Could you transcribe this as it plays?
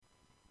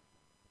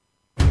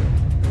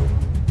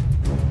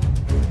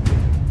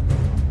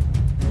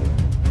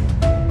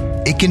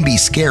can be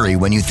scary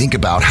when you think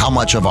about how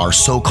much of our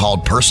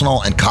so-called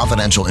personal and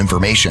confidential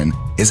information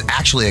is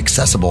actually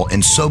accessible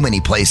in so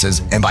many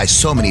places and by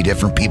so many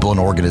different people and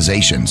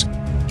organizations.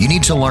 You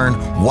need to learn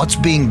what's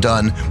being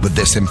done with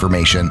this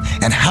information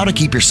and how to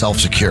keep yourself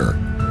secure.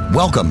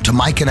 Welcome to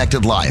My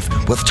Connected Life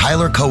with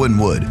Tyler Cohen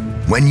Wood.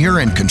 When you're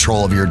in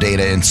control of your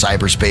data in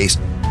cyberspace,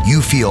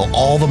 you feel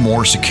all the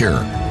more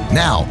secure.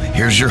 Now,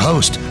 here's your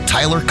host,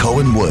 Tyler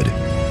Cohen Wood.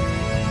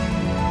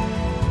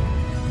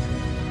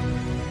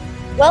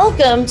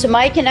 Welcome to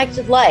My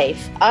Connected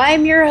Life.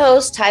 I'm your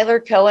host, Tyler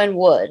Cohen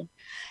Wood.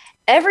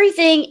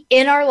 Everything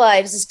in our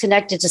lives is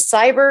connected to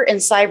cyber and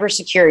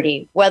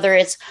cybersecurity, whether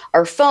it's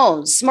our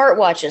phones,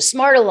 smartwatches,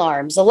 smart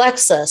alarms,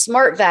 Alexa,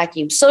 smart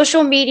vacuum,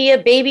 social media,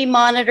 baby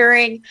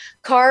monitoring,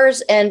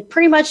 cars, and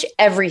pretty much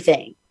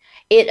everything.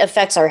 It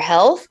affects our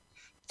health,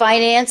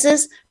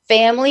 finances,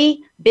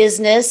 family,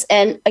 business,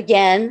 and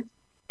again,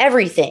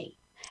 everything.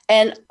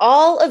 And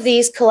all of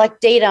these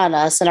collect data on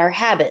us and our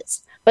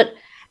habits. But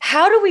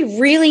how do we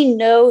really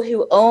know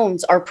who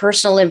owns our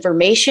personal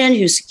information,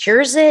 who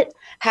secures it,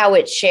 how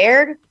it's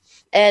shared,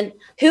 and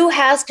who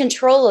has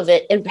control of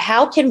it, and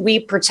how can we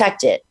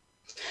protect it?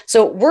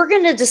 So we're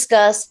going to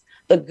discuss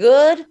the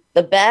good,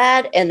 the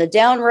bad, and the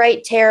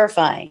downright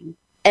terrifying.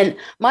 And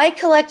My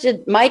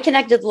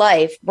Connected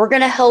Life, we're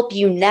going to help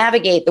you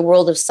navigate the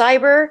world of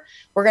cyber.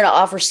 We're going to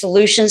offer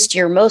solutions to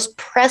your most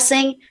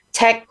pressing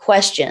tech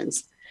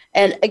questions.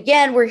 And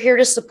again, we're here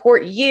to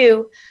support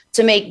you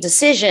to make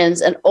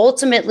decisions and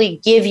ultimately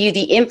give you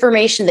the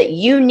information that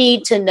you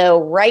need to know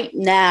right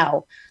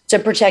now to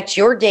protect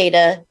your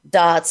data,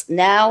 dots,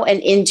 now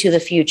and into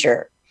the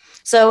future.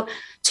 So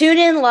tune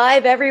in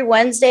live every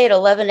Wednesday at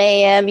 11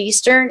 a.m.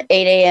 Eastern,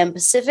 8 a.m.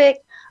 Pacific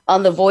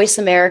on the Voice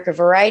America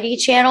Variety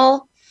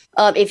channel.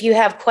 If you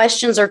have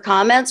questions or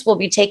comments, we'll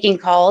be taking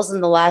calls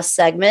in the last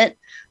segment.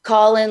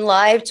 Call in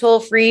live toll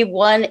free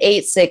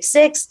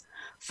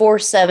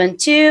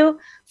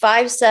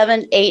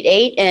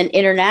 1-866-472-5788 and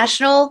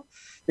international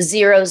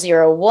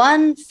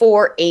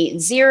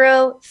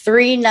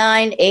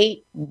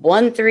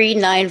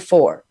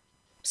 001-480-398-1394.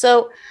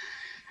 So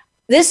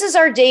this is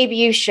our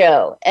debut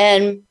show,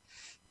 and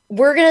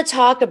we're going to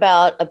talk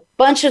about a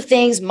bunch of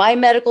things, my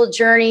medical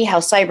journey, how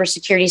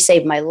cybersecurity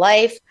saved my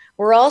life.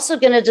 We're also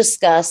going to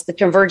discuss the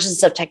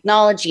convergence of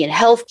technology and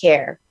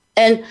healthcare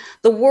and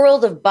the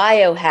world of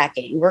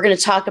biohacking. We're going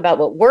to talk about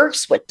what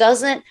works, what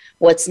doesn't,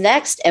 what's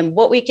next, and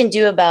what we can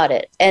do about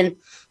it. And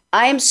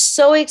I'm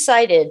so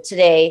excited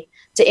today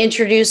to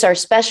introduce our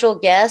special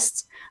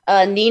guest,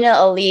 Nina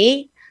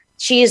Alli.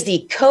 She is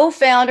the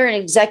co-founder and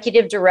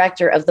executive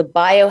director of the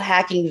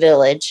Biohacking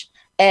Village,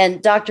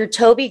 and Dr.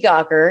 Toby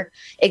Gouker,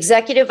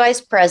 executive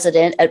vice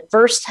president at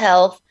First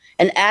Health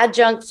and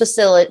adjunct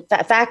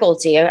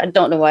faculty. I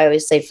don't know why I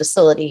always say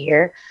facility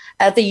here,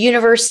 at the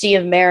University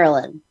of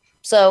Maryland.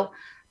 So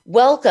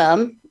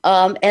welcome,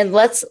 and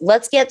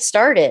let's get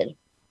started.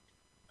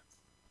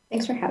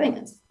 Thanks for having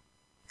us.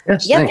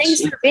 Yes, yeah,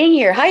 thanks for being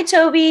here. Hi,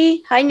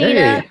 Toby. Hi,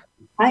 Nina. Hey.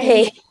 Hi.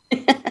 Hey.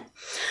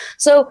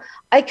 So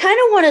I kind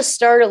of want to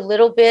start a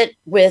little bit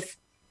with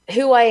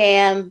who I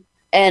am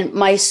and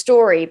my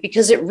story,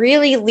 because it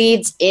really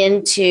leads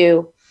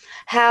into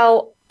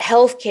how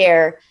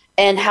healthcare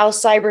and how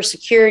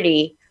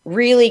cybersecurity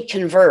really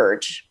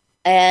converge.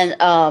 And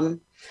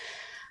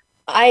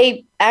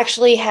I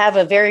actually have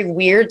a very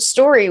weird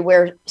story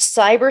where my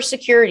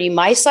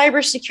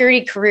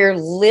cybersecurity career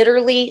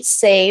literally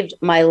saved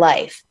my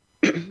life.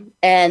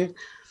 And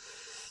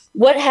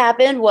what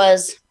happened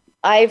was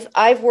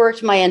I've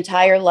worked my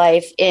entire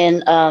life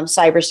in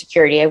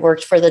cybersecurity. I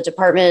worked for the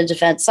Department of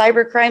Defense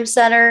Cybercrime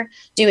Center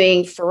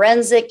doing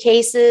forensic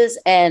cases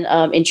and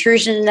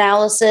intrusion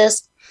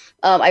analysis.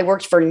 I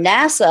worked for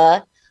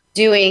NASA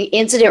doing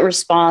incident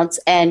response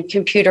and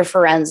computer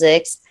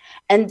forensics.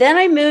 And then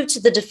I moved to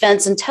the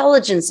Defense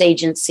Intelligence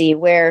Agency,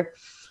 where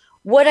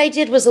what I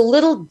did was a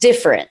little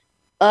different.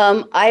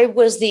 I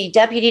was the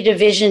Deputy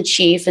Division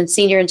Chief and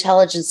Senior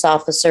Intelligence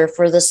Officer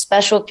for the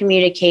Special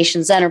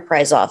Communications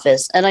Enterprise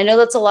Office. And I know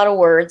that's a lot of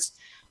words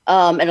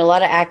and a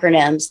lot of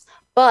acronyms,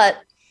 but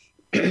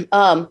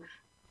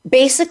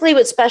basically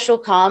what Special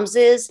Comms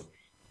is,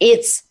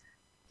 it's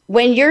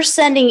when you're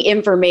sending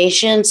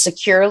information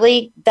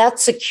securely,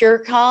 that's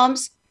secure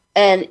comms.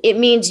 And it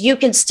means you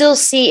can still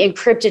see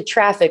encrypted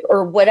traffic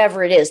or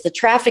whatever it is. The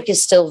traffic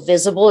is still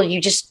visible.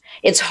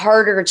 It's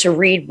harder to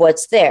read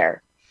what's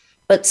there.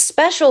 But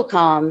special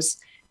comms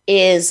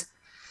is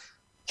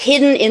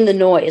hidden in the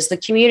noise. The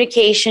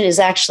communication is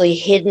actually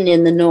hidden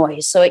in the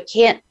noise, so it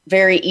can't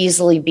very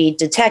easily be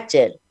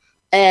detected.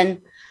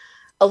 And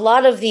a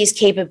lot of these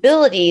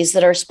capabilities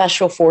that our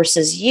special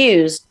forces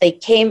use, they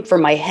came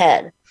from my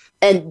head.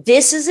 And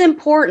this is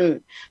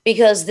important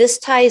because this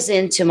ties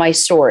into my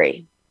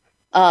story.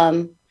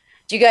 Do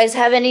you guys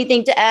have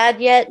anything to add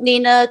yet,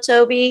 Nina,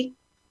 Toby?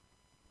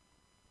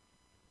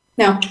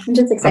 No, I'm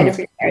just excited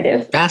for your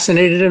narrative.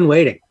 Fascinated and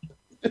waiting.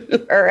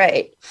 All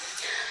right.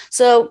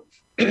 So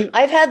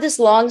I've had this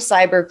long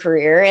cyber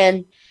career,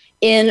 and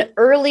in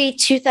early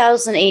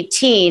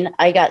 2018,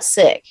 I got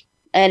sick.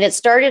 And it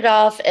started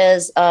off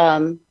as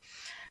a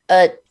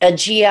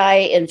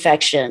GI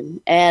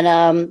infection.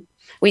 And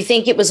we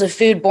think it was a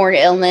foodborne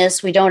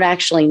illness. We don't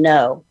actually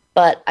know.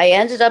 But I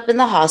ended up in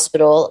the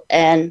hospital,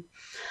 and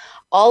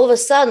all of a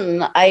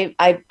sudden,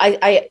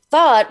 I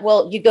thought,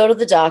 well, you go to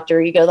the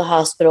doctor, you go to the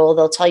hospital,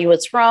 they'll tell you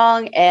what's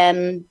wrong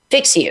and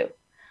fix you.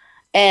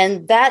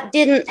 And that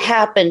didn't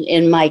happen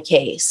in my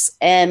case.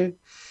 And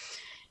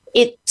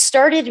it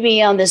started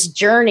me on this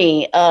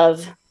journey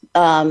of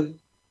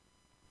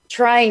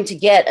trying to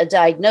get a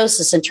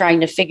diagnosis and trying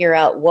to figure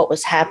out what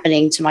was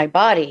happening to my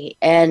body.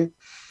 And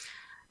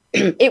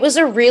it was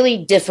a really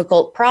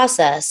difficult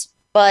process,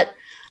 but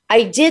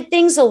I did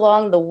things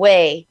along the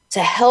way to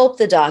help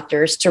the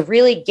doctors to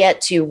really get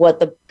to what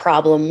the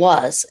problem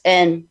was.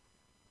 And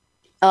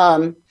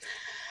I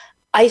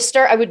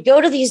would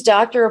go to these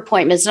doctor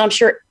appointments, and I'm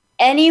sure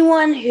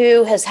anyone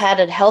who has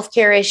had a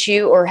healthcare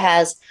issue or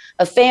has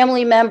a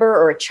family member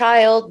or a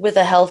child with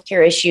a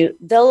healthcare issue,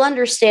 they'll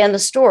understand the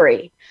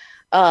story.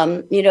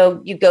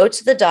 You go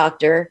to the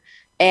doctor,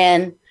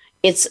 and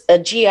it's a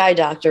GI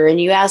doctor,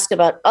 and you ask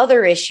about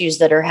other issues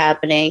that are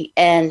happening,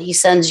 and he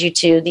sends you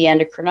to the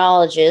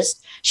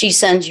endocrinologist. She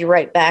sends you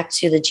right back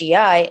to the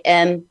GI,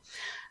 and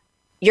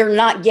you're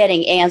not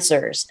getting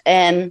answers,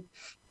 and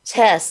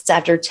tests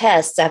after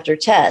tests after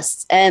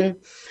tests. And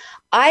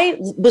I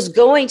was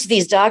going to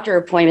these doctor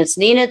appointments,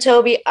 Nina,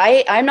 Toby,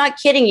 I'm not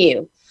kidding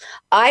you.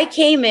 I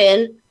came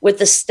in with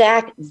the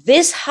stack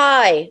this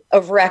high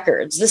of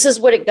records. This is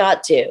what it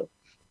got to.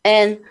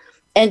 And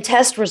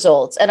test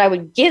results. And I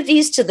would give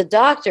these to the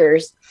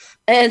doctors.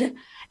 And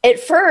at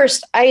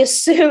first I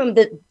assumed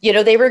that,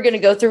 they were going to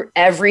go through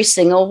every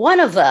single one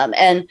of them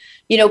and,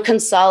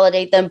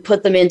 consolidate them,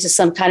 put them into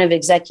some kind of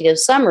executive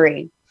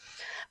summary.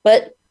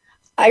 But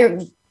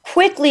I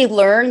quickly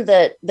learned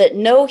that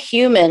no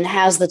human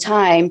has the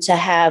time to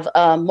have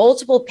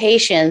multiple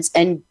patients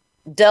and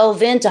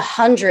delve into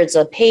hundreds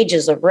of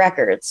pages of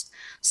records.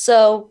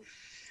 So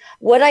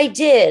what I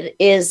did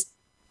is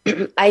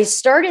I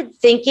started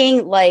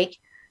thinking like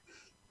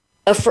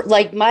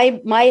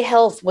my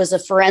health was a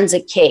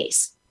forensic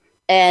case,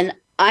 and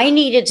I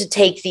needed to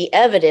take the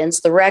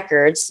evidence, the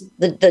records,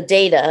 the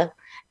data,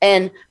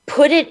 and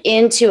put it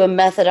into a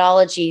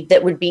methodology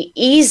that would be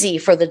easy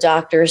for the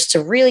doctors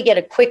to really get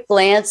a quick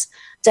glance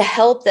to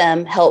help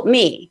them help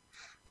me.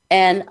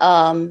 And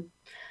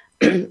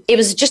it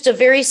was just a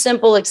very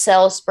simple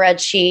Excel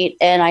spreadsheet.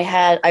 And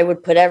I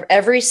would put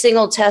every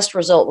single test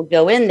result would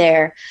go in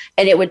there,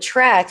 and it would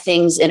track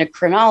things in a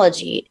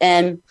chronology.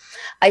 And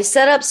I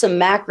set up some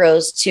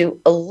macros to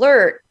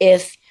alert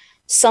if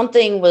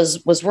something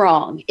was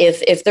wrong,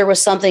 if there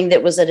was something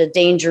that was at a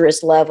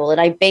dangerous level.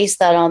 And I based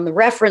that on the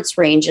reference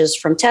ranges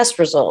from test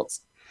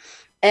results.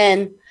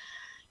 And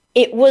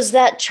it was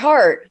that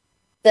chart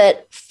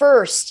that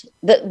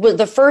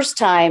the first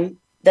time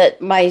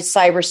that my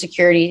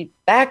cybersecurity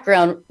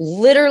background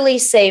literally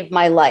saved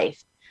my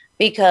life,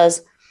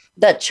 because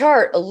that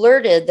chart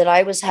alerted that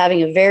I was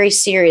having a very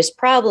serious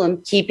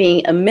problem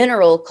keeping a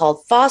mineral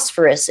called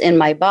phosphorus in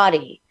my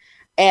body.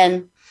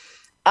 And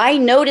I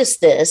noticed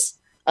this.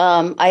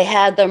 I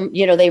had them,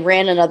 they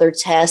ran another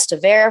test to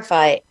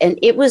verify, and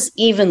it was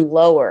even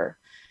lower.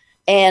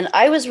 And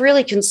I was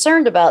really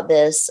concerned about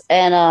this.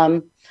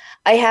 And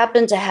I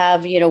happened to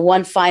have,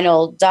 one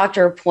final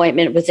doctor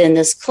appointment within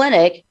this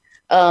clinic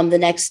the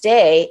next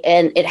day,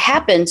 and it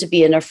happened to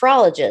be a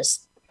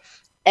nephrologist.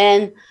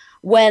 And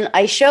when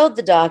I showed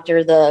the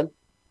doctor the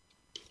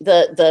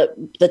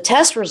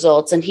test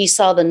results and he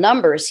saw the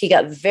numbers, he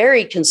got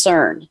very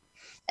concerned,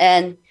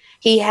 and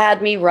he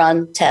had me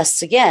run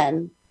tests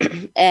again.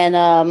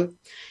 And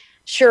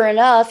sure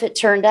enough, it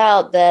turned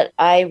out that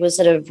I was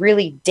at a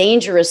really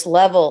dangerous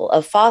level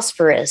of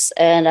phosphorus,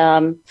 and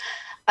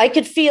I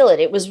could feel it.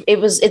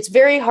 It's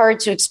very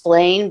hard to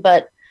explain,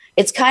 but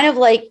it's kind of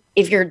like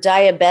if you're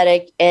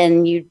diabetic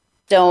and you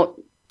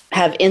don't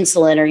have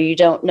insulin, or you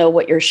don't know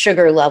what your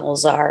sugar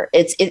levels are.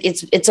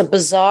 It's a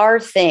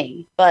bizarre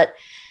thing, but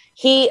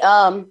he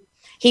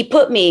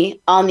put me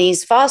on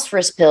these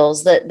phosphorus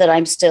pills that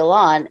I'm still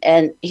on,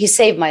 and he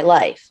saved my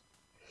life.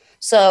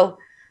 So,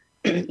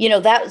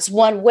 that's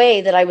one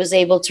way that I was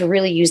able to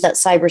really use that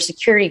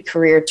cybersecurity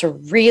career to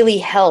really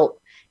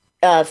help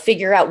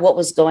figure out what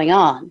was going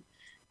on.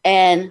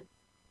 And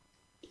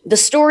the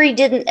story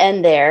didn't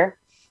end there.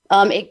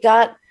 It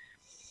got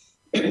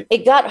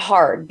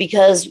hard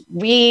because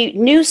we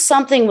knew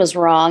something was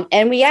wrong,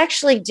 and we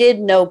actually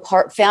did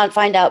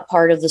find out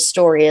part of the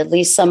story, at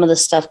least some of the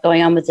stuff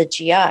going on with the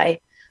GI,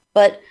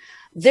 but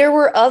there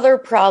were other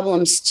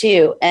problems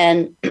too.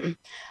 And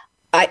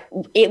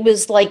it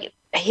was like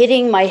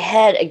hitting my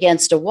head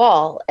against a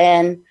wall,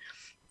 and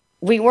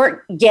we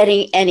weren't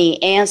getting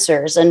any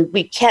answers. And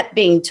we kept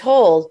being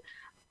told,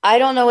 I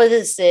don't know what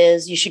this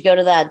is. You should go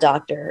to that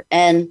doctor.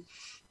 And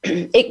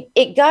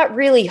it got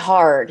really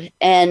hard.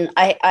 And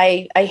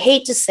I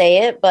hate to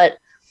say it, but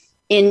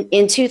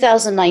in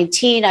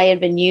 2019, I had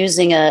been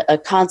using a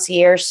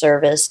concierge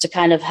service to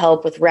kind of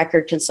help with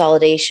record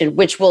consolidation,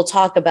 which we'll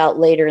talk about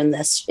later in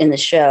the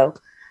show.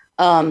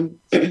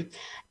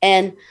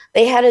 And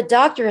they had a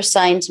doctor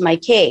assigned to my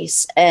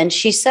case. And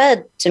she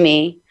said to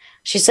me,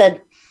 she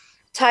said,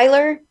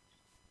 Tyler,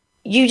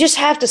 you just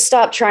have to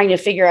stop trying to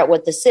figure out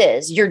what this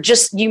is.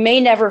 You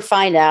may never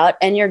find out,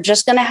 and you're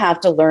just going to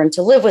have to learn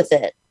to live with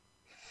it.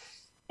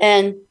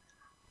 And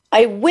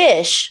I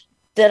wish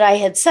that I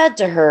had said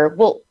to her,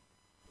 well,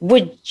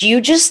 would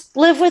you just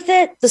live with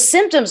it? The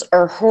symptoms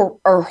are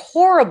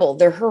horrible.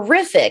 They're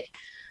horrific.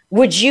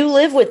 Would you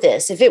live with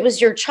this? If it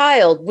was your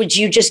child, would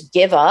you just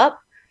give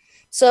up?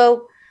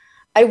 So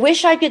I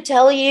wish I could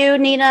tell you,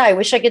 Nina, I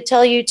wish I could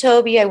tell you,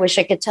 Toby, I wish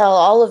I could tell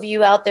all of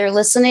you out there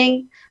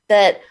listening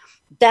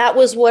that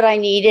was what I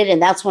needed.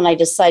 And that's when I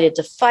decided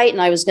to fight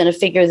and I was going to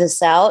figure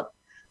this out.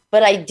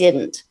 But I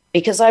didn't,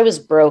 because I was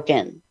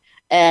broken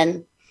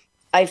and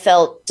I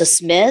felt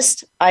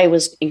dismissed. I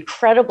was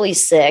incredibly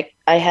sick.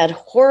 I had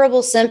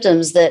horrible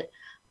symptoms that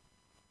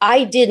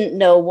I didn't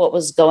know what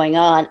was going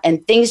on,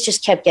 and things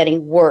just kept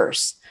getting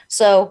worse.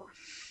 So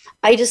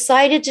I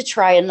decided to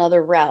try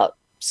another route.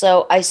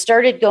 So I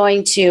started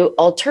going to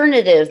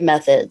alternative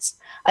methods.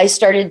 I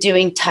started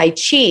doing Tai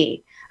Chi.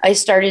 I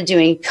started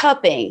doing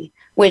cupping,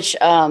 which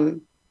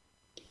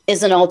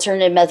is an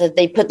alternative method.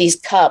 They put these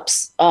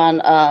cups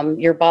on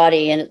your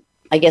body, and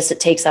I guess it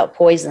takes out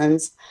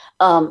poisons,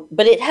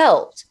 but it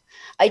helped.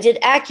 I did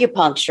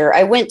acupuncture.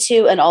 I went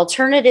to an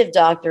alternative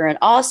doctor in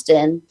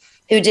Austin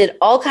who did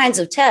all kinds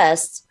of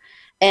tests,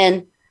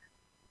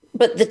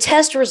 but the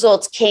test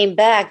results came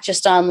back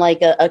just on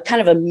like a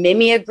kind of a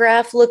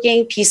mimeograph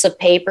looking piece of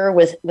paper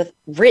with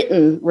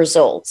written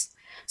results.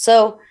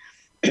 So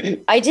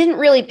I didn't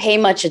really pay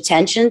much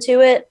attention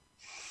to it.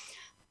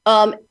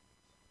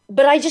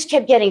 But I just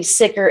kept getting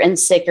sicker and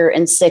sicker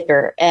and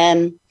sicker.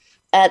 And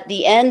at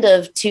the end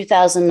of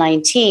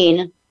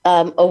 2019,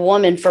 a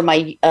woman from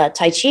my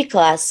Tai Chi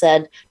class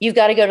said, "You've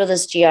got to go to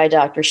this GI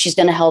doctor. She's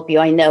going to help you.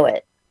 I know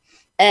it."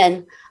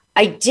 And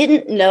I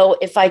didn't know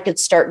if I could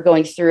start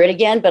going through it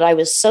again, but I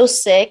was so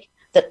sick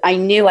that I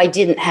knew I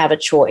didn't have a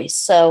choice.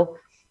 So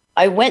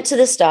I went to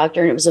this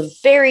doctor, and it was a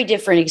very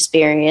different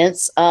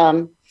experience.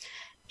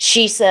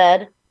 She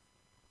said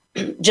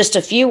just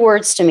a few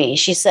words to me.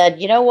 She said,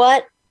 "You know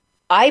what?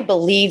 I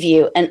believe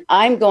you, and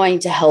I'm going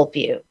to help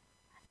you."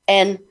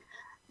 And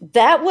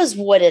that was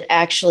what it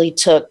actually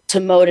took to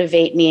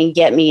motivate me and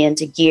get me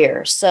into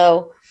gear.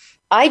 So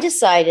I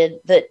decided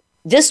that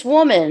this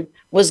woman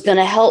was going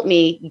to help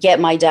me get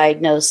my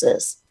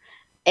diagnosis.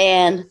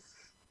 And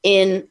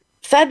in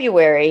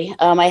February,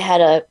 I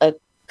had a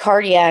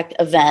cardiac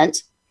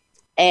event,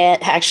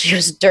 and actually it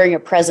was during a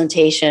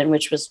presentation,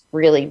 which was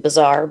really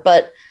bizarre.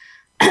 But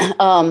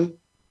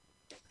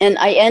and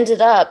I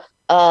ended up,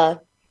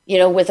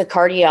 with a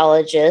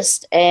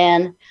cardiologist,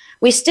 and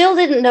we still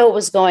didn't know what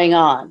was going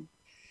on.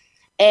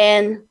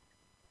 And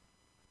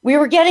we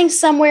were getting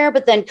somewhere,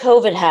 but then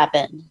COVID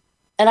happened,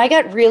 and I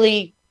got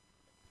really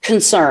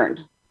concerned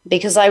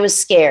because I was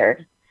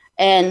scared.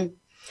 And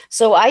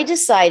so I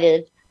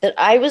decided that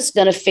I was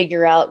going to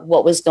figure out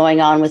what was going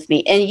on with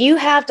me. And you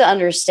have to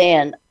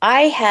understand,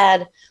 I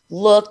had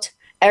looked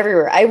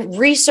everywhere. I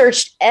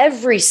researched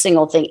every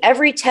single thing,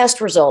 every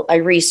test result I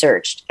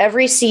researched,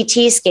 every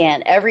CT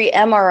scan, every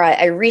MRI,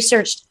 I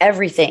researched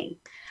everything.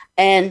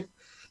 And,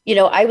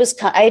 I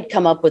had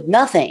come up with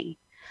nothing.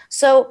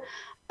 So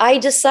I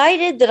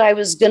decided that I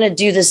was going to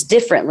do this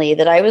differently,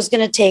 that I was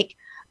going to take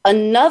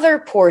another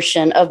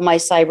portion of my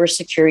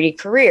cybersecurity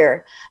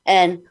career,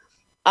 and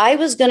I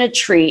was going to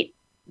treat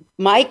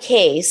my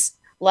case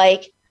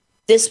like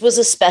this was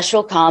a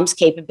special comms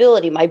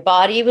capability. My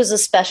body was a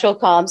special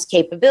comms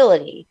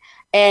capability.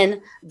 And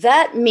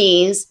that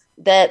means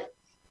that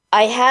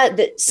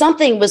that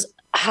something was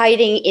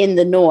hiding in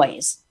the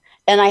noise,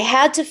 and I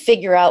had to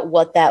figure out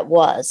what that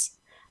was.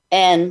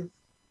 And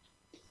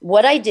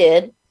what I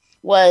did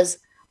was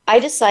I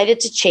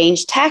decided to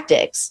change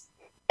tactics,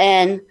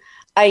 and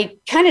I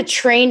kind of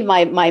trained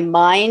my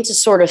mind to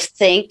sort of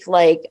think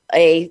like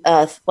a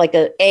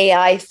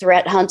AI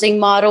threat hunting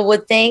model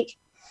would think,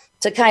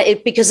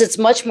 because it's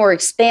much more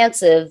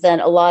expansive than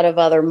a lot of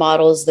other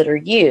models that are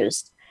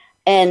used.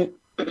 And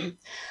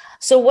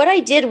so what I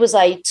did was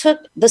I took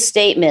the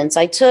statements,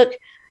 I took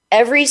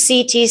every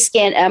CT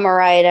scan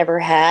MRI I'd ever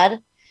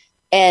had,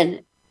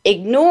 and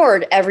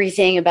ignored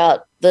everything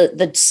about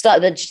the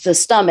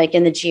stomach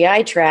and the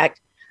GI tract,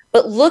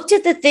 but looked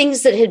at the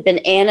things that had been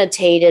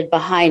annotated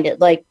behind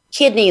it, like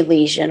kidney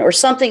lesion or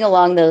something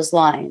along those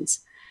lines.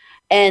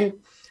 And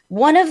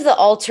one of the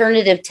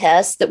alternative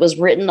tests that was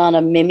written on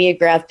a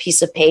mimeograph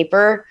piece of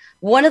paper,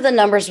 one of the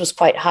numbers was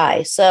quite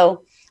high.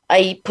 So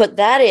I put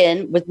that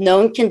in with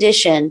known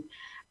condition,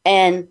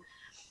 and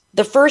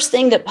the first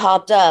thing that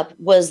popped up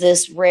was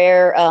this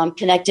rare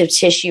connective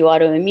tissue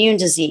autoimmune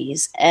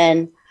disease.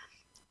 And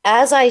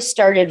as I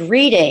started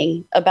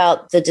reading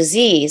about the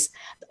disease,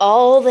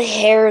 all the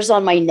hairs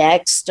on my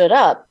neck stood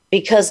up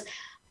because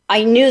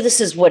I knew this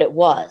is what it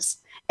was.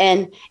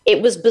 And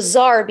it was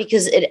bizarre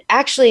because it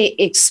actually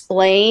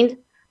explained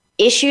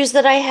issues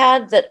that I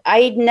had that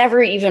I'd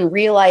never even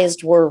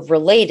realized were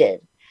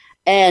related.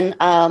 And,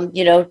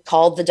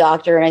 called the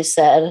doctor and I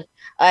said,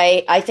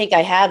 I think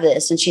I have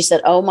this. And she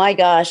said, oh my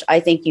gosh, I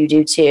think you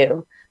do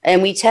too.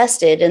 And we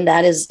tested, and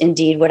that is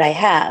indeed what I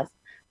have.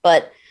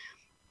 But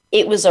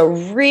it was a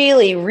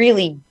really,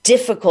 really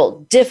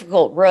difficult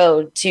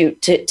road to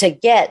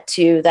get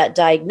to that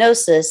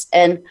diagnosis.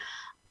 And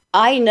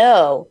I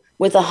know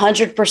with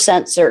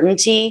 100%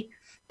 certainty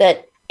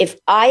that if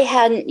I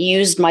hadn't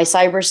used my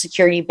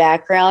cybersecurity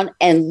background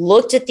and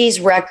looked at these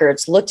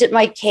records, looked at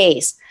my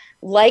case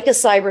like a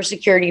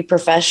cybersecurity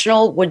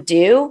professional would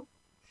do,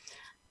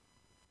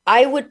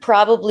 I would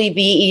probably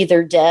be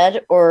either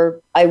dead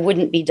or I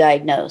wouldn't be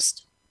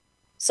diagnosed.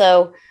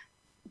 So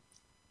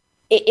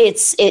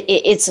it's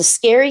a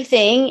scary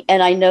thing.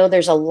 And I know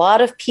there's a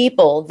lot of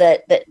people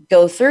that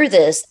go through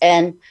this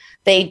and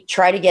they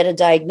try to get a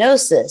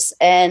diagnosis.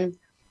 And,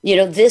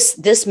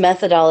 this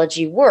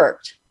methodology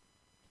worked.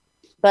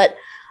 But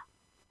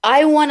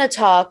I want to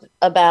talk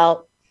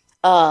about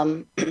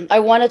some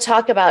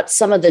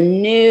of the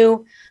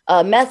new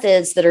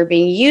methods that are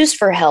being used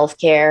for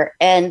healthcare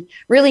and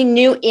really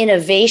new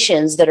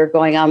innovations that are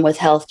going on with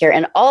healthcare,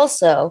 and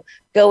also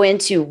go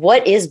into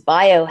what is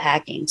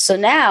biohacking. So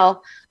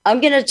now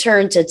I'm going to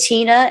turn to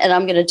Tina and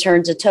I'm going to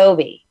turn to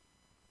Toby.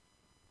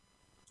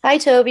 Hi,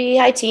 Toby.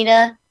 Hi,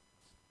 Tina.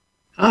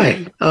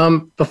 Hi.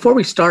 Before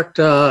we start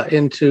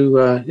into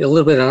a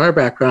little bit on our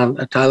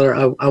background,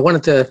 Tyler, I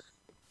wanted to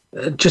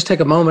just take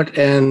a moment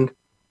and,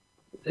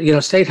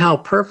 state how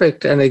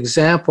perfect an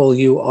example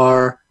you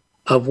are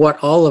of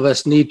what all of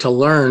us need to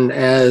learn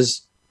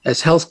as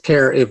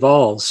healthcare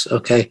evolves.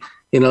 Okay.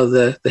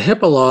 The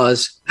HIPAA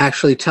laws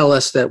actually tell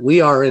us that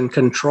we are in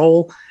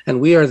control and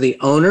we are the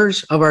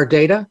owners of our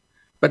data,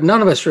 but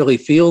none of us really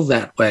feel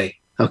that way.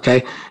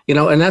 Okay.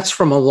 And that's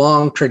from a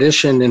long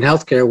tradition in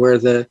healthcare where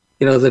the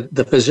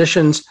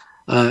physicians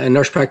and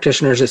nurse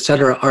practitioners, et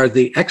cetera, are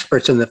the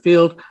experts in the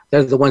field.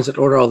 They're the ones that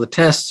order all the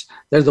tests.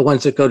 They're the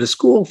ones that go to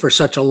school for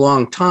such a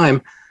long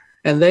time.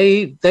 And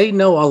they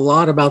know a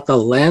lot about the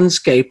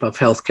landscape of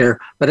healthcare.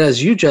 But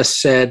as you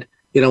just said,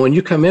 when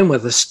you come in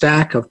with a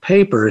stack of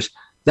papers,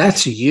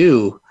 that's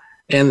you.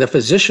 And the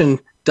physician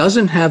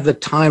doesn't have the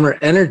time or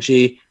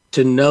energy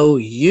to know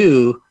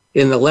you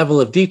in the level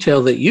of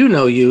detail that you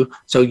know you.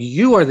 So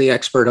you are the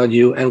expert on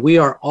you, and we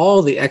are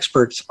all the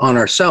experts on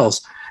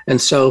ourselves. And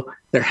so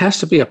there has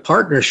to be a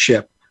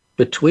partnership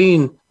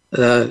between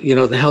the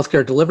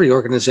healthcare delivery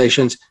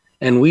organizations,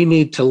 and we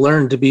need to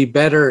learn to be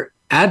better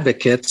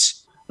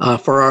advocates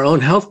for our own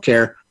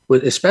healthcare,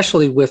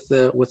 especially with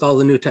all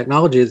the new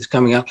technology that's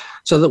coming out,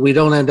 so that we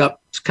don't end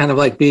up kind of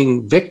like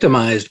being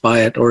victimized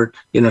by it or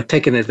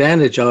taken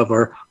advantage of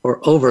or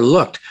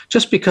overlooked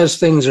just because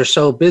things are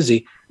so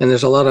busy. And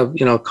there's a lot of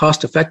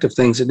cost-effective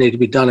things that need to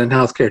be done in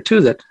healthcare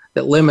too that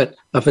limit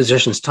a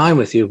physician's time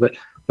with you.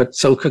 But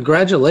so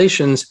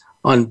congratulations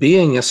on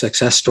being a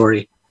success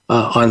story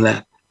on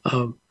that.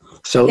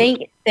 So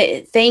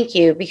thank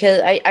you,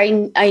 because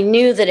I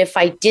knew that if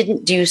I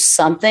didn't do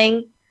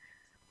something,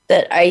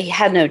 that I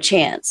had no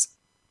chance.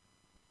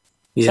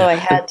 Yeah. So I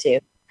had to.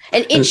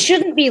 And it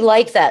shouldn't be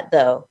like that,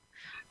 though.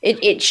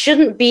 It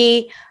shouldn't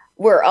be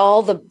where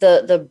all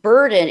the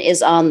burden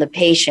is on the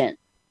patient.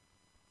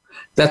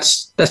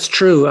 That's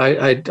true.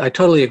 I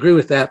totally agree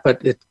with that.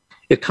 But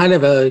it kind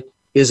of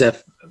is a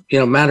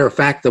matter of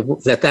fact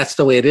that's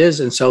the way it is.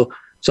 And so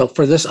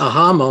for this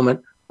aha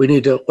moment, we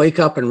need to wake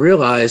up and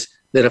realize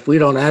that if we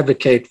don't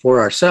advocate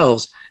for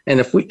ourselves, and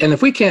if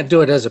we can't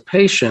do it as a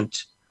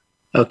patient,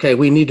 okay,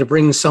 we need to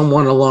bring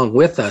someone along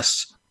with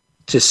us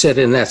to sit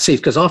in that seat.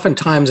 Because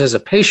oftentimes as a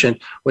patient,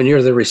 when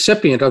you're the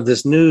recipient of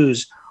this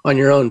news on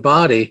your own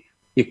body,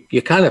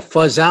 you kind of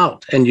fuzz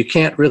out and you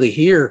can't really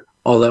hear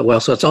all that well.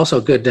 So it's also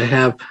good to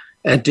have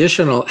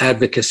additional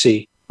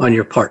advocacy on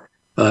your part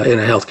in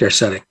a healthcare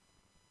setting.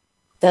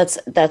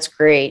 That's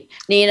great.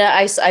 Nina,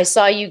 I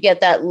saw you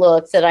get that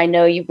look that I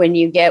know when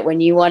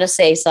you want to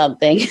say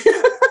something.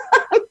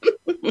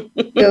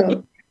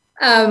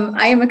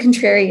 I am a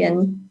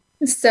contrarian.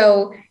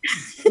 So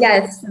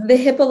yes, the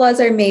HIPAA laws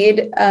are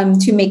made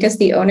to make us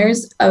the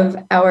owners of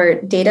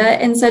our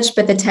data and such,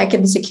 but the tech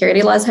and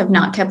security laws have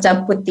not kept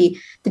up with the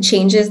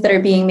changes that are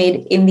being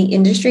made in the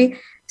industry.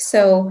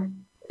 So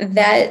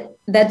that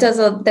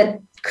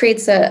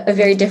creates a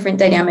very different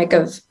dynamic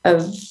of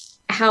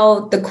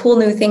how the cool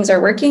new things are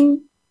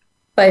working,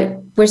 but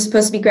we're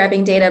supposed to be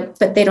grabbing data,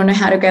 but they don't know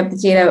how to grab the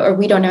data, or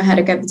we don't know how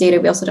to grab the data.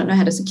 We also don't know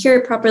how to secure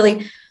it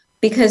properly,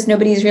 because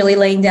nobody's really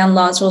laying down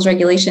laws, rules,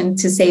 regulation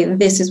to say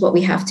this is what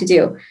we have to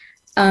do.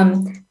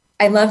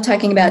 I love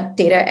talking about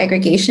data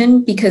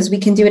aggregation because we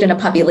can do it in a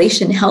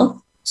population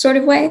health sort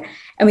of way,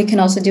 and we can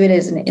also do it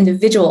as an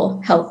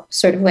individual health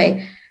sort of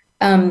way.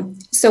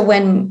 So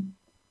when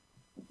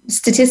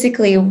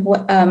statistically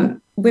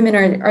women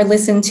are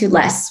listened to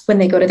less when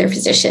they go to their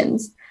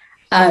physicians,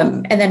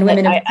 and then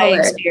women of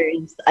color.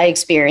 I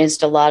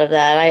experienced a lot of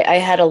that. I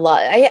had a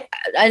lot.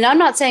 And I'm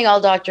not saying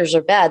all doctors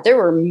are bad.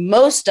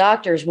 Most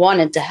doctors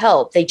wanted to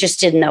help. They just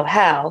didn't know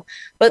how.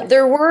 But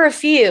there were a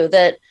few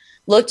that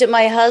looked at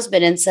my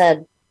husband and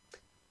said,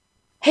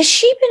 "Has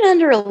she been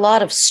under a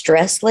lot of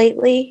stress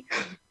lately?"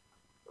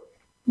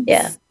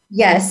 Yeah.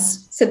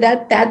 Yes. So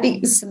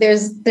so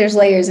there's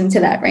layers into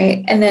that,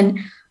 right? And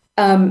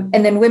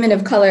then women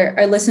of color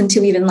are listened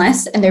to even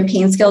less, and their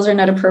pain scales are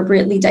not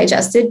appropriately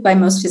digested by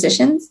most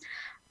physicians.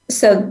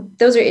 So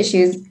those are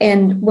issues.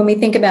 And when we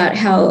think about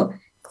how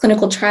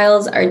clinical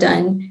trials are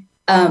done,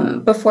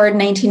 before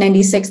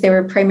 1996, they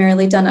were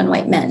primarily done on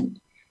white men.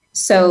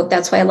 So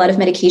that's why a lot of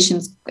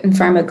medications in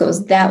pharma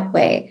goes that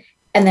way.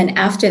 And then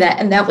after that,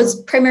 and that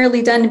was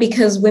primarily done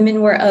because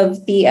women were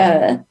of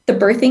the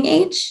birthing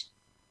age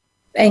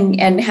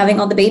and having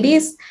all the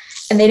babies,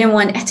 and they didn't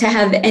want to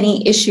have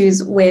any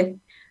issues with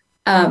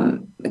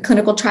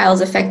clinical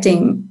trials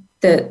affecting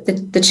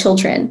the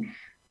children.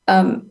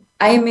 I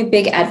am a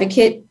big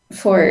advocate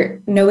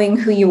for knowing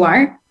who you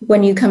are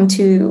when you come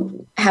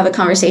to have a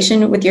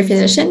conversation with your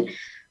physician.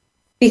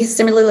 Because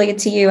similarly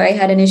to you, I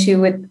had an issue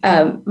with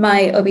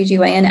my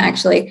OBGYN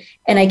actually,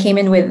 and I came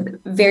in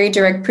with very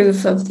direct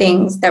proof of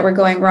things that were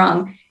going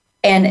wrong.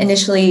 And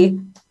initially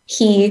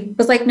he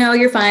was like, no,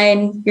 you're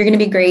fine. You're going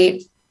to be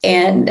great.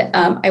 And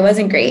I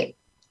wasn't great.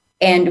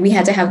 And we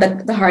had to have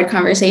the hard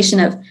conversation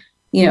of,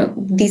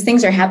 these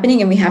things are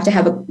happening and we have to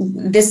have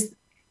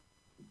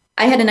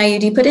I had an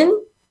IUD put in.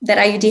 That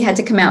IUD had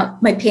to come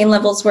out. My pain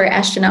levels were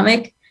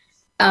astronomical.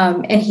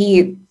 And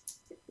he,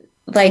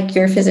 like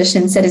your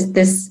physician said, is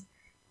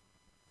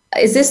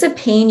this a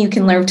pain you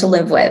can learn to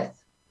live with?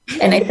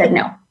 And I said,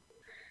 no.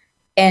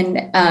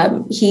 And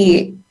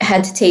he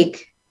had to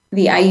take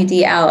the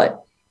IUD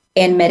out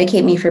and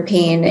medicate me for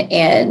pain.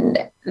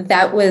 And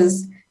that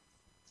was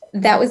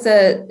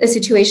a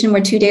situation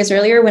where 2 days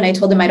earlier, when I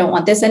told him I don't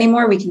want this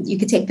anymore, you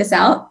could take this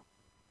out.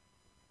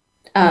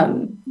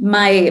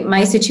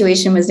 My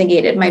situation was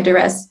negated. My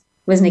duress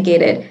was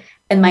negated.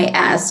 And my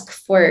ask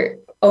for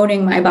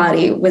owning my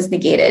body was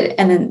negated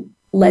and then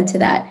led to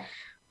that.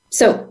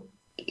 So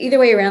either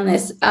way around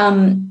this,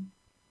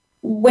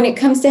 when it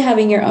comes to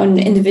having your own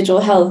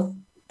individual health,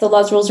 the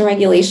laws, rules, and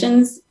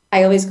regulations,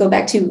 I always go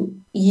back to,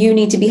 you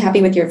need to be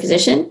happy with your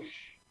physician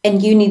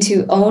and you need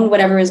to own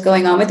whatever is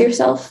going on with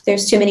yourself.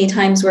 There's too many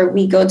times where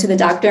we go to the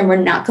doctor and we're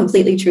not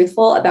completely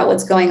truthful about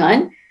what's going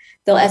on.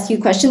 They'll ask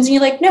you questions and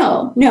you're like,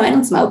 no, I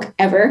don't smoke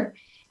ever.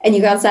 And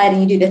you go outside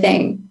and you do the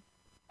thing.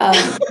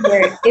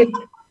 Where if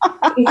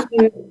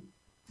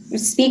you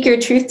speak your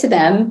truth to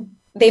them,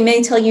 they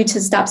may tell you to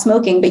stop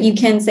smoking, but you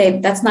can say,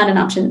 that's not an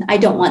option. I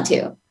don't want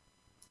to.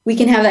 We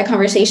can have that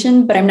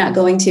conversation, but I'm not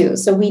going to.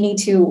 So we need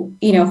to,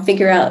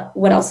 figure out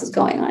what else is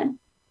going on.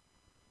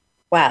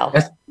 Wow.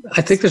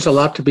 I think there's a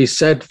lot to be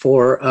said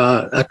for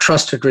a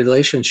trusted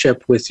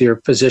relationship with your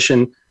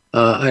physician.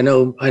 I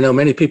know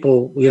many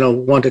people,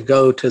 want to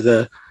go to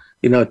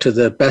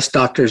the best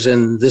doctors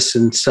in this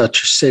and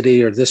such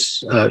city, or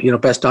this,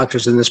 best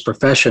doctors in this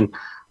profession.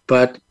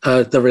 But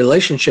the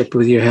relationship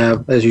with you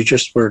have, as you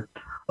just were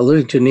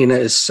alluding to, Nina,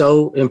 is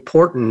so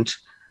important,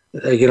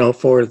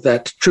 for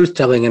that truth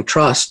telling and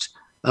trust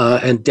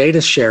and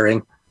data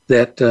sharing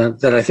that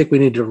I think we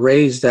need to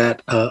raise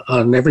that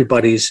on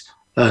everybody's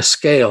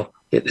scale.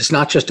 It's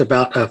not just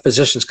about a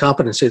physician's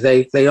competency.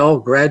 They all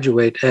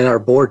graduate and are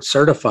board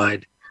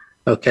certified.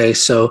 Okay,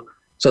 so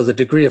the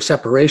degree of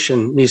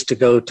separation needs to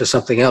go to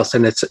something else,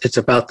 and it's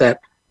about that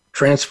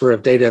transfer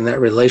of data and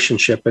that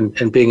relationship,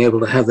 and being able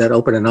to have that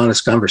open and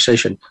honest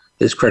conversation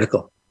is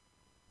critical.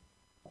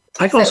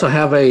 I also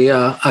have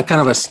a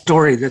kind of a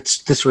story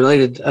that's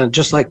related,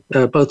 just like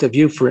both of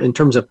you, in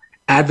terms of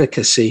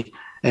advocacy,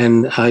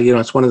 and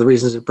it's one of the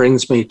reasons it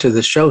brings me to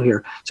this show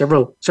here.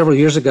 Several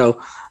years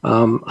ago,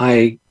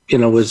 I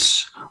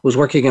was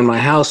working in my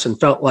house and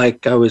felt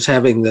like I was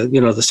having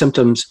the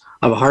symptoms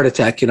of a heart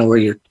attack, where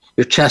your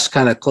chest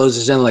kind of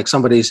closes in like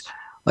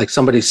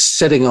somebody's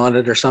sitting on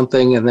it or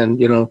something. And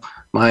then,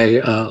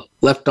 my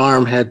left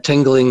arm had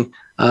tingling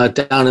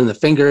down in the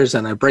fingers,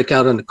 and I break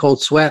out into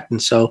cold sweat.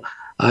 And so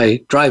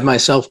I drive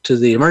myself to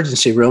the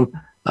emergency room,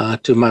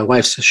 to my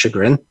wife's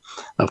chagrin,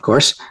 of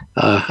course.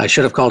 I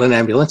should have called an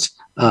ambulance.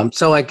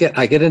 So I get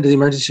into the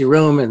emergency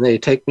room and they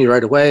take me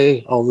right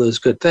away, all those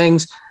good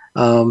things.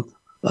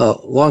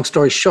 Long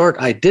story short,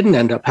 I didn't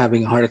end up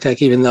having a heart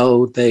attack, even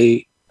though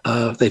they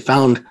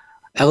found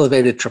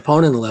elevated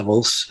troponin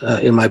levels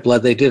in my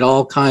blood. They did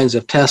all kinds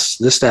of tests,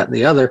 this, that, and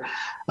the other.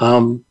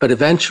 But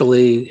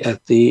eventually,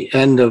 at the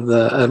end of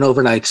an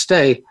overnight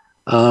stay,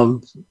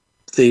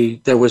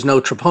 there was no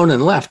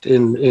troponin left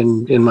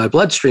in my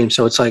bloodstream.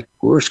 So it's like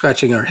we're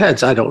scratching our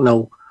heads. I don't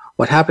know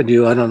what happened to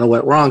you. I don't know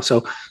what wrong.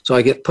 So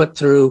I get put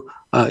through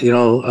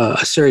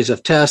a series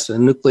of tests, a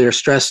nuclear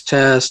stress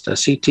test, a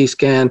CT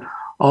scan,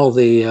 all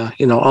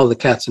the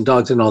cats and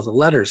dogs and all the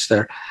letters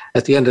there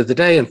at the end of the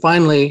day. And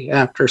finally,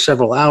 after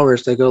several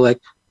hours, they go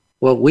like,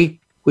 well, we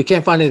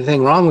can't find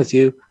anything wrong with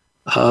you.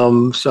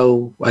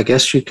 So I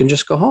guess you can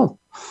just go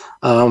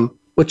home,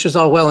 which is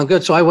all well and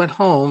good. So I went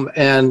home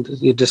and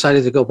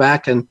decided to go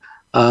back and,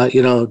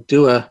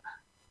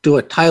 do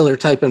a Tyler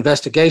type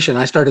investigation.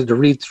 I started to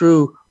read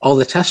through all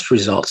the test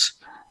results.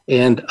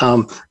 And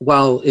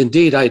while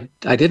indeed I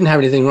didn't have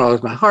anything wrong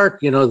with my heart,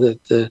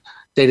 the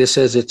data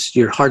says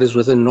your heart is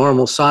within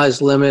normal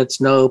size limits,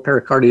 no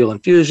pericardial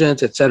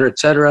infusions, et cetera, et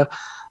cetera.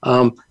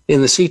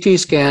 In the CT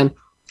scan,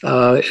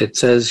 it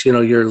says,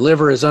 your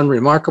liver is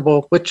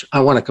unremarkable, which I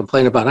want to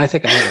complain about. I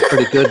think I have a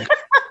pretty good.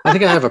 I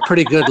think I have a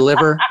pretty good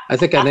liver. I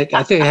think I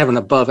have an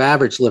above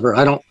average liver.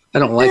 I don't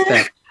like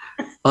that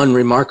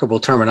unremarkable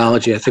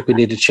terminology. I think we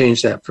need to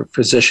change that for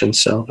physicians.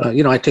 So,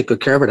 I take good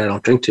care of it. I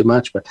don't drink too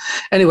much. But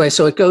anyway,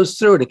 so it goes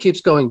through and it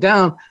keeps going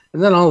down.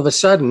 And then all of a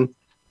sudden,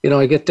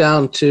 I get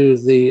down to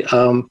the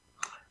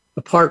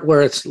part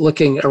where it's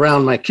looking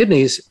around my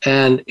kidneys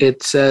and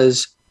it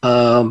says,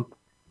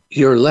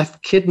 your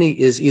left kidney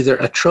is either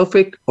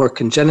atrophic or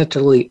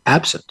congenitally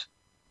absent.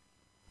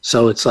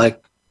 So it's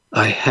like,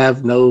 I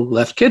have no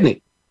left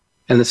kidney.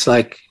 And it's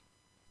like,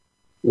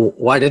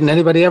 why didn't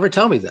anybody ever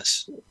tell me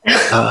this?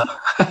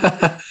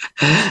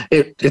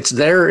 It's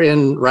there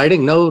in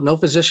writing. No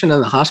physician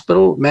in the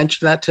hospital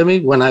mentioned that to me.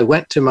 When I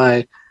went to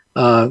my,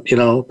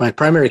 my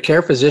primary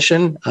care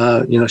physician,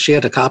 she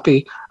had a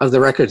copy of the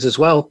records as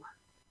well.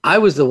 I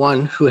was the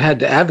one who had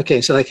to advocate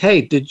and say, like,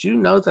 hey, did you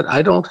know that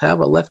I don't have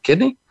a left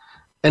kidney?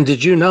 And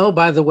did you know,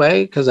 by the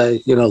way, because I,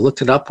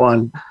 looked it up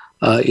on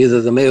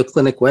either the Mayo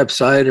Clinic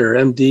website or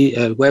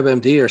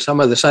WebMD or some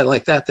other site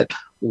like that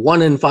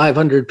 1 in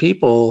 500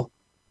 people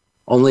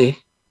only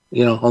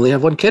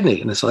have one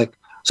kidney. And it's like,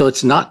 so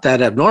it's not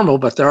that abnormal,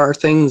 but there are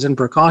things and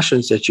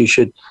precautions that you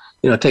should,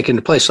 take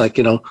into place, like,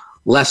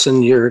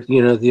 lessen your,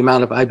 the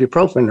amount of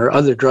ibuprofen or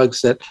other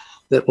drugs that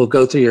will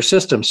go through your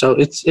system. So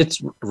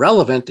it's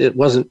relevant. It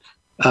wasn't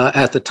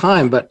at the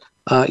time, but,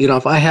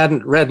 if I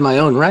hadn't read my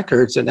own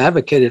records and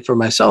advocated for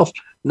myself,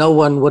 no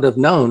one would have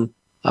known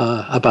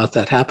about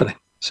that happening.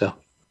 So,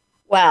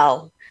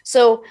 wow.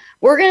 So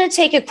we're going to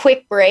take a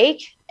quick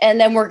break and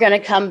then we're going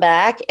to come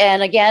back.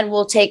 And again,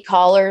 we'll take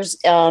callers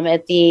in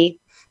the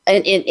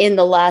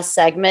last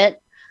segment.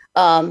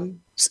 And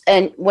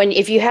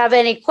if you have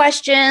any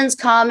questions,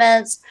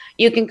 comments,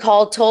 you can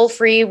call toll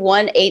free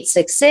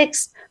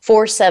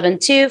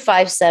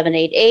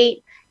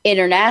 1-866-472-5788,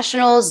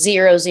 international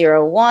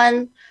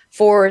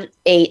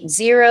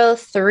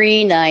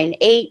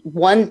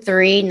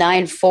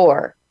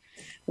 001-480-398-1394.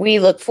 We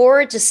look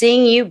forward to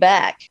seeing you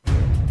back.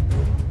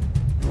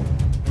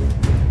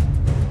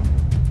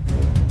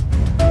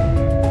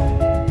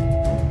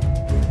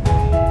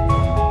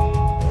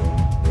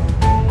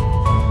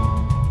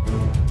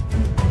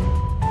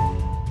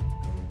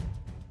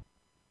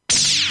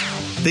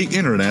 The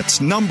Internet's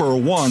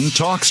 #1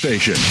 talk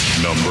station.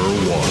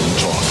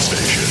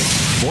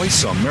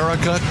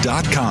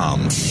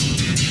 VoiceAmerica.com.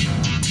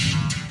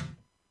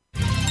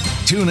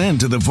 Tune in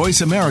to the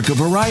Voice America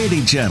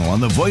Variety channel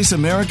on the Voice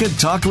America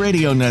Talk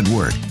Radio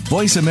Network.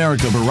 Voice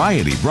America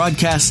Variety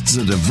broadcasts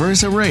a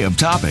diverse array of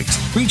topics,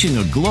 reaching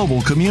a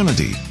global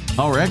community.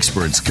 Our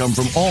experts come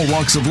from all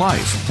walks of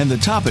life, and the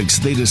topics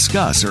they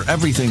discuss are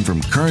everything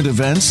from current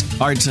events,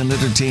 arts and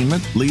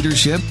entertainment,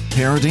 leadership,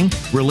 parenting,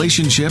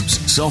 relationships,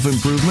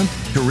 self-improvement,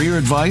 career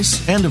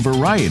advice, and a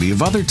variety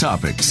of other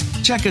topics.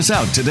 Check us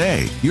out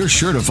today. You're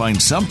sure to find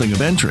something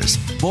of interest.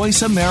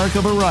 Voice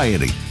America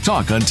Variety.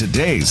 Talk on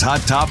today's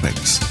hot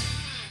topics.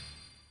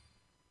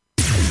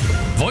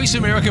 Voice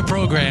America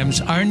programs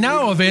are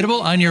now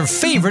available on your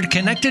favorite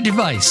connected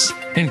device,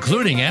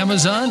 including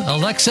Amazon,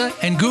 Alexa,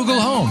 and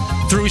Google Home.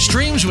 Through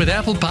streams with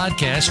Apple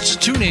Podcasts,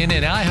 TuneIn,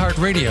 and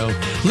iHeartRadio,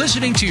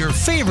 listening to your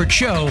favorite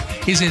show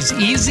is as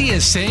easy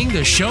as saying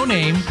the show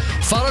name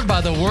followed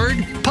by the word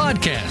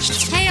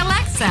podcast. Hey,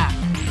 Alexa,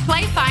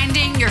 play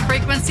Finding Your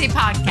Frequency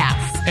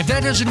podcast. If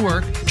that doesn't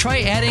work,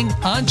 try adding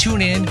on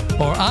TuneIn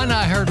or on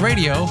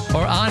iHeartRadio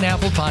or on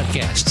Apple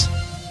Podcasts.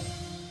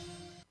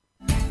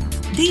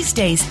 These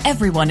days,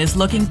 everyone is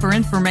looking for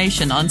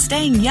information on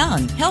staying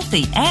young,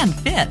 healthy, and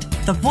fit.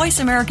 The Voice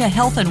America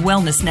Health and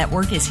Wellness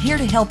Network is here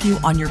to help you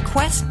on your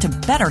quest to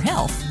better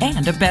health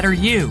and a better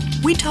you.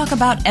 We talk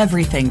about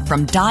everything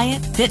from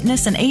diet,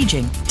 fitness, and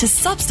aging to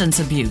substance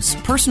abuse,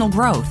 personal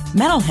growth,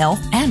 mental health,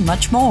 and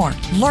much more.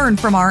 Learn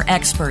from our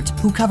experts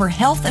who cover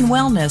health and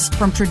wellness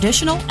from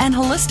traditional and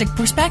holistic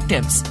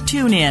perspectives.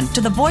 Tune in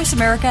to the Voice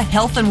America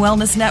Health and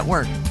Wellness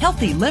Network.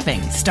 Healthy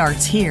living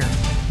starts here.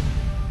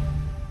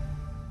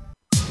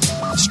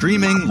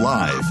 Streaming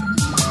live,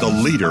 the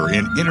leader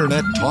in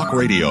Internet talk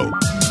radio,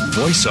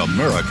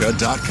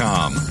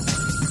 VoiceAmerica.com.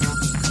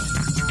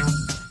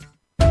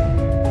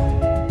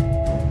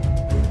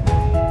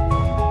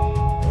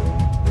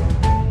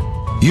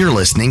 You're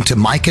listening to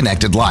My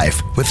Connected Life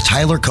with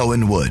Tyler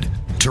Cohen Wood.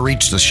 To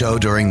reach the show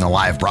during the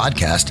live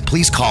broadcast,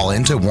 please call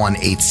into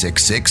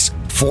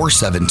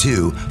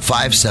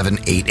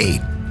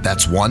 1-866-472-5788.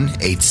 That's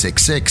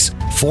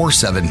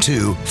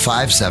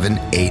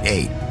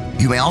 1-866-472-5788.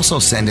 You may also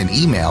send an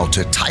email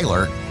to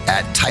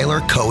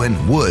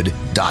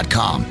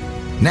tyler@tylercohenwood.com.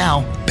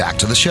 Now, back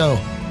to the show.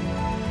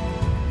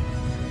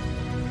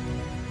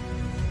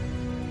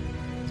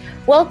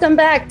 Welcome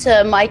back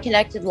to My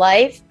Connected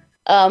Life.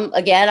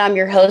 Again, I'm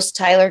your host,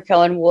 Tyler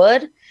Cohen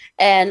Wood,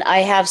 and I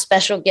have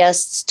special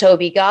guests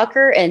Toby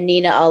Gouker and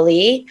Nina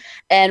Alli,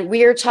 and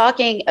we are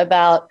talking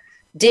about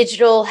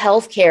digital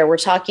healthcare. We're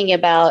talking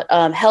about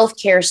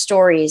healthcare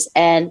stories,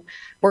 and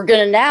We're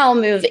going to now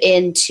move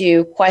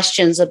into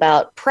questions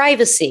about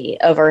privacy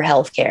of our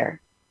healthcare.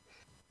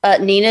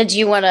 Nina, do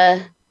you want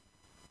to?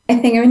 I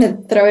think I'm going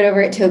to throw it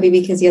over at Toby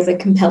because he has a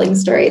compelling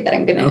story that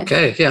I'm going to.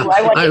 Okay, yeah.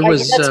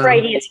 That's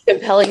right. He has a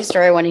compelling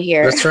story I want to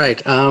hear. That's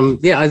right.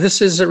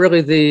 This is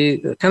really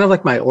the kind of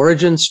like my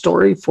origin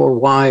story for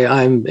why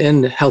I'm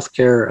in the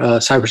healthcare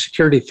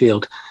cybersecurity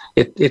field.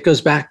 It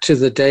goes back to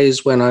the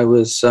days when I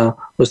was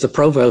the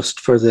provost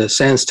for the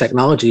SANS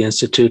Technology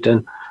Institute,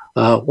 and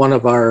one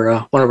of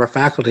our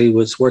faculty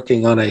was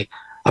working on a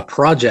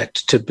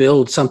project to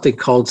build something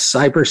called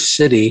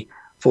Cybersecurity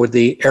for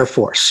the Air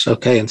Force.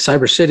 Okay, and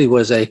Cybersecurity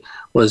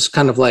was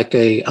kind of like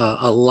a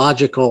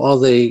logical, all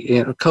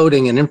the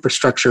coding and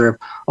infrastructure of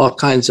all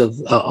kinds of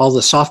all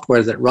the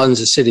software that runs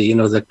a city.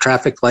 The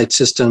traffic light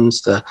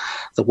systems, the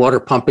water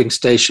pumping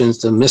stations,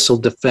 the missile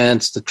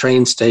defense, the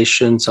train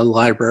stations, a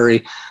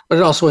library, but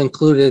it also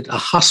included a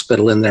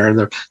hospital in there. And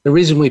the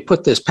reason we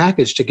put this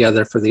package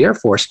together for the Air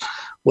Force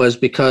was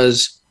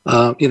because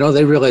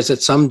they realized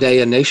that someday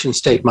a nation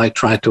state might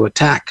try to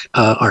attack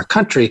our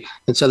country,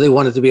 and so they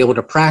wanted to be able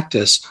to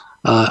practice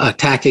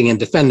attacking and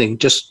defending,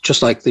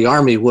 just like the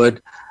Army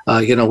would,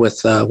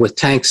 with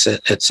tanks,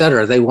 et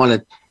cetera. They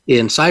wanted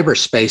in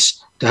cyberspace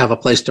to have a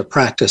place to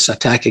practice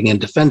attacking and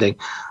defending.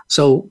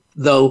 So,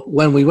 though,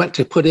 when we went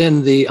to put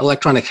in the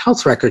electronic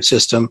health record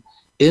system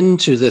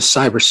into this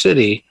cyber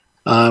city,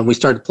 we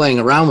started playing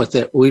around with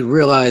it. We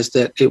realized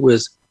that it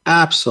was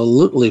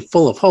absolutely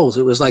full of holes.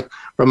 It was like,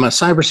 from a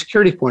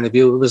cybersecurity point of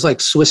view, it was like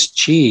Swiss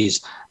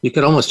cheese. You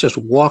could almost just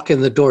walk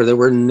in the door. There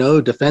were no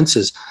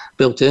defenses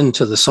built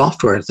into the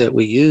software that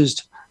we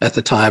used at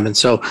the time. And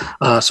so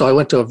I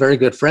went to a very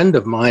good friend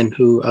of mine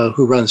who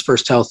runs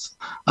First Health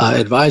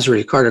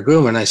Advisory, Carter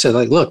Groomer, and I said,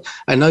 look,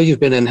 I know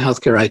you've been in the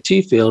healthcare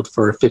IT field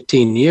for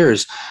 15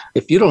 years.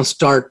 If you don't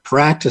start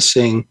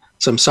practicing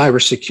some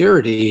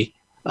cybersecurity,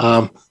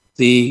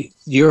 the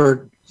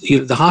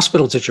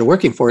hospitals that you're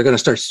working for are going to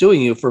start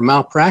suing you for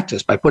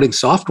malpractice by putting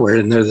software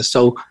in there that's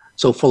so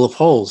full of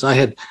holes. I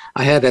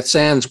had at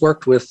SANS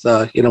worked with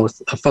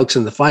with folks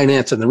in the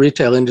finance and the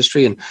retail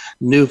industry, and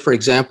knew, for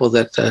example,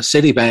 that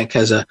Citibank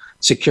has a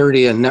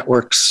security and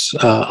networks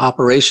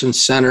operations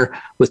center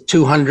with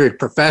 200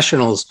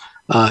 professionals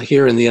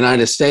here in the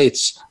United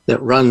States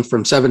that run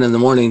from 7 in the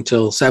morning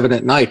till 7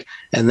 at night.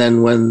 And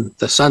then when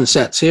the sun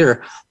sets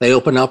here, they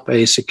open up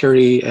a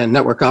security and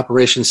network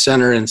operations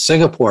center in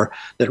Singapore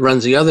that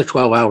runs the other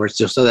 12 hours.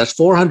 So that's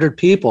 400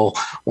 people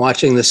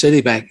watching the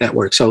Citibank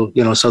network. So,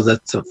 so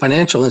that the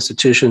financial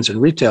institutions and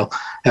retail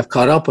have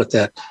caught up with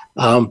that.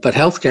 But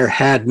healthcare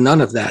had none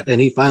of that. And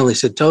he finally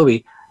said,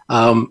 Toby,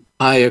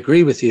 I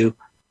agree with you,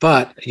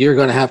 but you're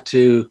going to have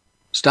to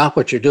stop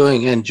what you're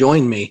doing and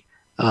join me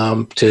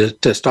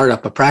to start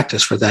up a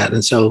practice for that.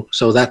 And so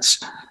that's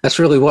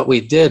really what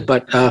we did.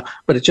 But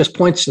it just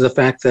points to the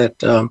fact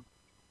that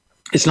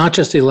it's not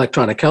just the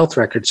electronic health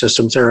record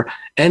systems.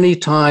 Any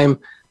time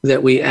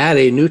that we add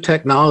a new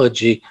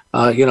technology,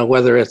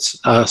 whether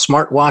it's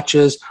smart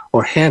watches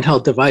or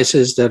handheld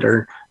devices that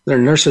their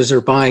nurses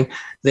are buying,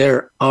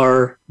 there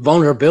are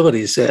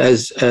vulnerabilities.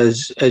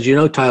 As you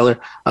know, Tyler,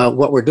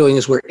 what we're doing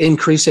is we're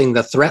increasing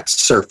the threat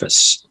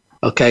surface.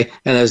 Okay,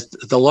 and as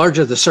the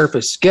larger the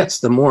surface gets,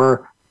 the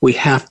more we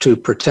have to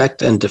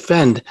protect and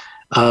defend,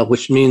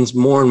 which means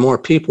more and more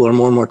people or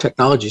more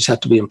technologies have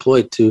to be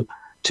employed to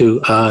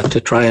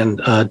try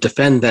and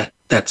defend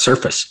that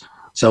surface.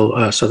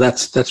 So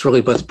that's really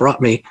what's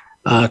brought me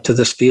to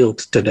this field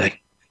today.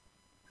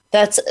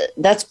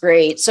 That's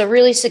great. So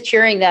really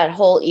securing that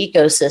whole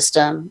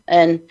ecosystem,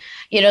 and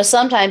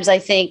sometimes I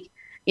think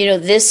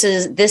this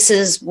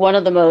is one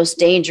of the most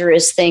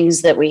dangerous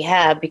things that we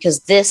have, because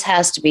this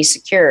has to be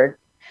secured,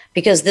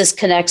 because this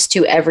connects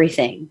to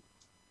everything.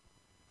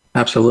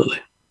 Absolutely.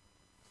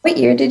 What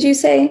year did you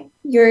say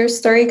your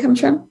story comes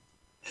from?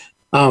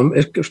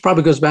 It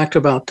probably goes back to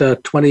about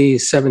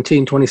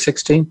 2017,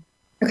 2016.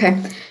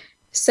 Okay.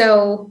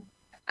 So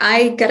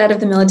I got out of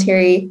the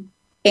military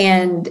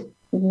and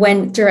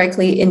went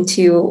directly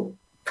into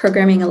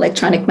programming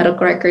electronic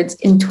medical records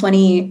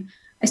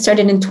I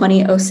started in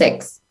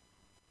 2006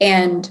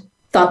 and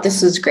thought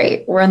this was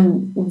great.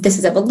 This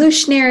is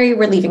evolutionary.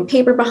 We're leaving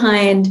paper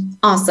behind.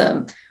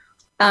 Awesome.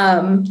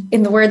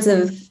 In the words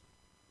of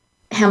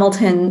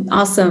Hamilton,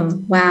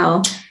 awesome.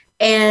 Wow.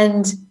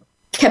 And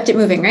kept it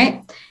moving,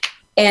 right?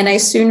 And I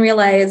soon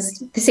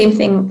realized the same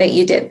thing that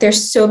you did.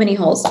 There's so many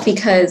holes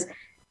because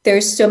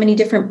there's so many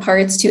different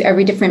parts to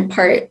every different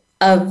part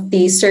of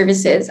these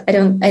services. I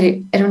don't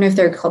know if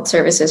they're called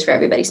services for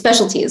everybody,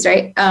 specialties,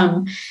 right?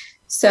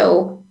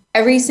 So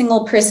every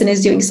single person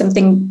is doing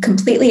something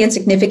completely and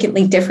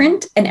significantly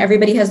different, and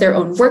everybody has their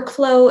own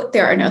workflow.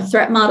 There are no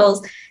threat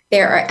models.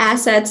 There are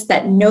assets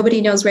that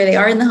nobody knows where they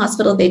are in the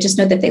hospital. They just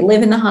know that they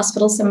live in the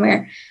hospital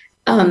somewhere.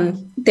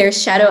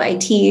 There's shadow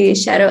IT.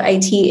 Shadow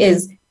IT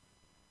is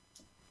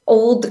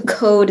old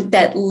code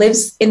that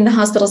lives in the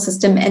hospital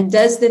system and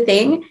does the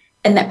thing,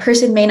 and that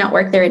person may not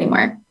work there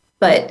anymore.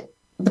 But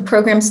the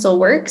program still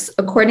works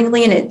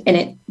accordingly, and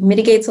it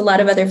mitigates a lot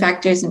of other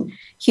factors and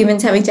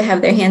humans having to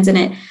have their hands in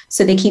it.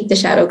 So they keep the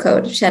shadow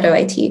code, shadow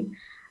IT.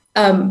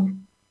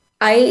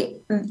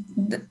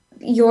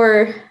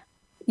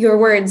 Your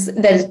words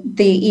that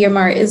the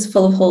EMR is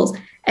full of holes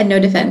and no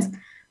defense.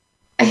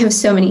 I have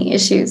so many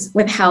issues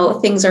with how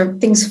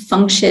things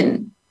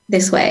function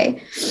this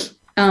way.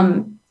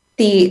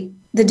 The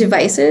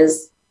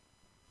devices,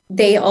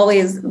 they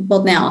always,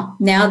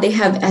 now they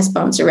have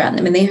S-bombs around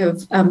them and they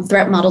have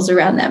threat models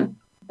around them,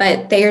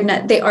 but they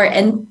are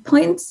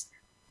endpoints,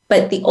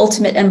 but the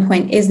ultimate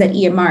endpoint is that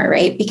EMR,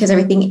 right? Because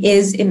everything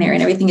is in there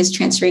and everything is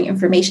transferring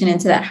information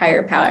into that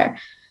higher power.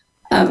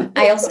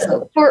 I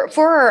also, for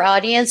our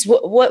audience,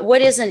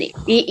 what is an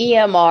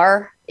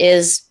EMR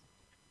is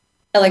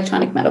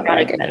electronic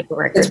medical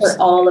records. That's where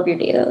all of your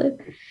data live.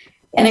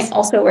 And I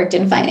also worked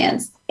in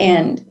finance,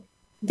 and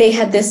they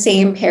had the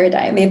same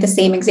paradigm. They had the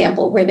same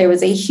example where there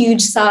was a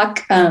huge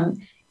SOC,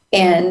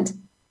 and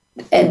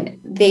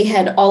they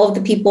had all of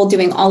the people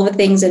doing all of the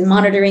things and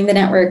monitoring the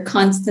network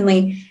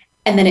constantly.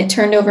 And then it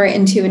turned over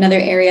into another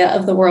area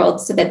of the world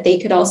so that they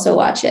could also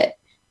watch it.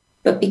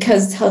 But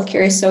because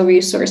healthcare is so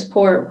resource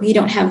poor, we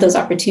don't have those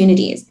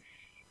opportunities.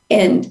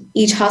 And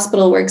each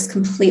hospital works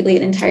completely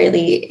and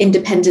entirely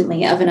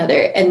independently of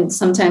another. And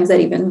sometimes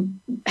that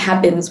even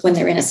happens when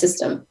they're in a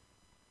system.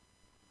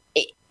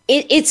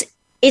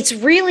 It's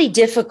really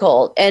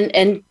difficult.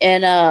 And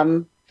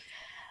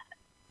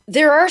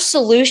there are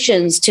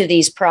solutions to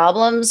these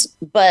problems,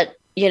 but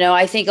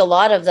I think a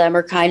lot of them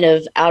are kind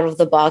of out of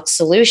the box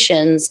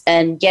solutions,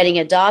 and getting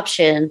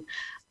adoption,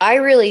 I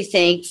really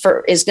think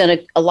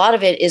a lot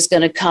of it is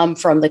going to come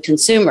from the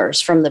consumers,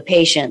 from the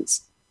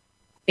patients,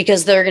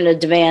 because they're going to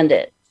demand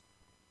it.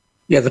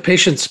 Yeah, the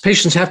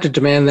patients have to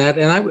demand that,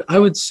 and I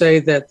would say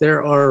that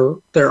there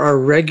are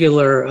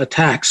regular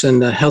attacks in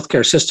the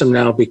healthcare system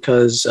now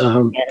because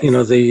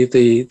yes.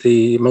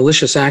 The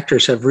malicious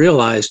actors have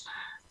realized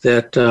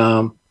that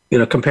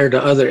compared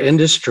to other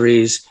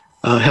industries,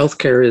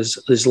 healthcare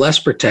is less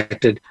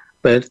protected,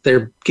 but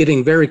they're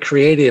getting very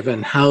creative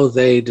in how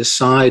they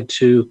decide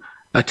to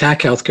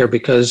attack healthcare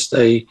because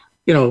they,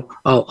 a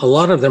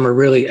lot of them are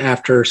really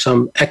after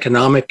some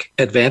economic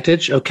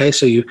advantage. Okay,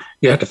 so you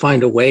have to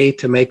find a way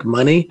to make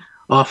money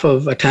off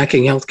of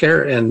attacking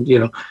healthcare, and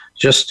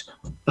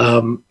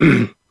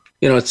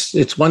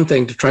it's one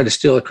thing to try to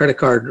steal a credit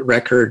card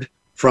record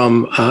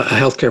from a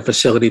healthcare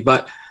facility,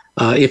 but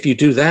if you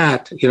do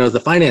that,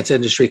 the finance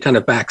industry kind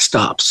of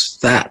backstops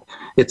that.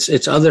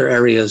 It's other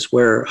areas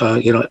where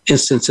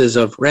instances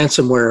of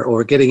ransomware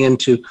or getting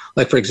into,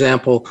 like for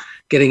example,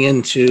 getting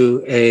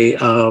into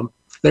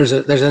there's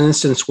an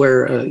instance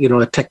where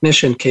a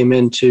technician came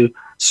in to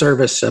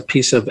service a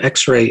piece of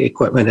X-ray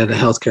equipment at a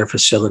healthcare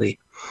facility,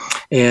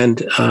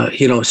 and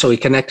so he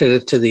connected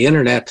it to the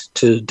internet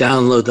to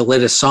download the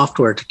latest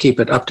software to keep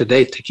it up to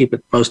date, to keep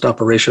it most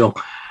operational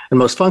and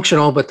most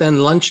functional. But then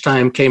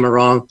lunchtime came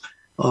along,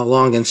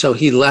 and so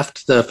he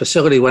left the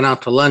facility, went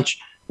out to lunch.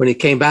 When he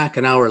came back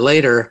an hour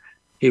later,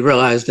 he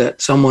realized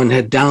that someone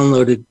had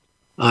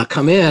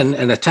come in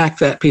and attacked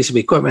that piece of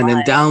equipment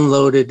and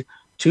downloaded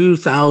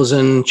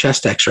 2,000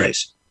 chest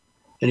X-rays.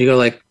 And you go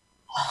like,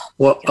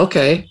 well,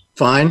 okay,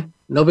 fine,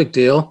 no big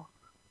deal.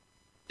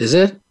 Is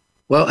it?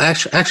 Well,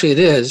 actually it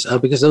is,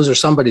 because those are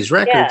somebody's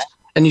records. Yeah.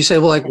 And you say,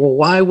 well,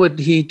 why would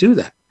he do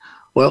that?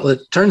 Well,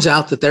 it turns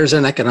out that there's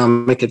an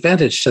economic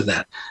advantage to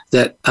that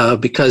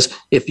because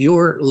if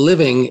you're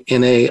living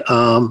in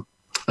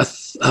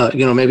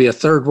maybe a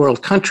third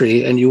world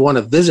country and you want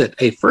to visit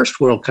a first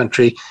world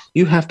country,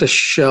 you have to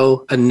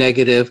show a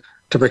negative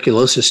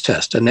tuberculosis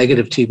test, a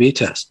negative TB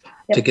test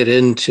to get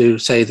into,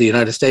 say, the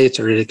United States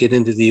or to get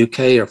into the UK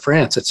or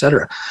France, et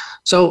cetera.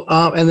 So,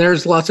 and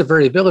there's lots of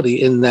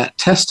variability in that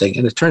testing.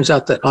 And it turns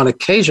out that on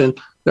occasion,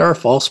 there are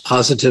false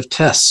positive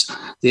tests.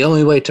 The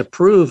only way to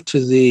prove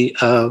to the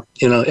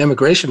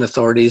immigration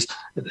authorities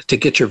to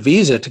get your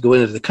visa to go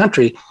into the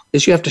country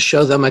is you have to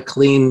show them a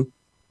clean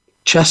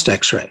chest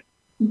X-ray.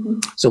 Mm-hmm.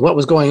 So what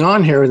was going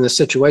on here in the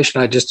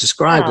situation I just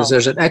described is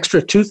there's an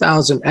extra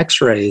 2,000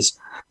 X-rays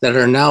that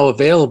are now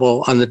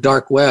available on the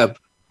dark web.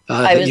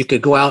 You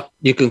can go out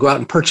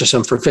and purchase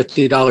them for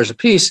 $50 a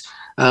piece,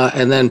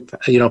 and then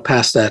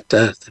pass that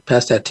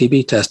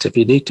TB test if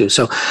you need to.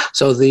 So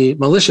the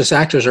malicious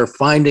actors are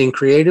finding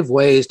creative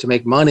ways to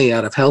make money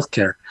out of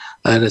healthcare,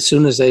 and as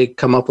soon as they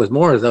come up with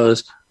more of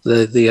those,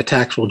 the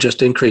attacks will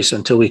just increase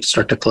until we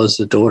start to close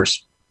the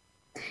doors.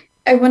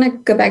 I want to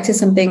go back to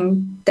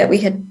something that we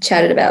had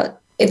chatted about.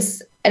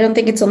 I don't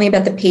think it's only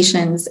about the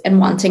patients and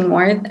wanting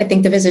more. I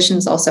think the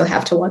physicians also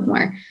have to want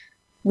more.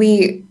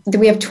 We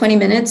have 20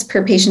 minutes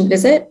per patient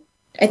visit.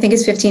 I think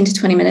it's 15 to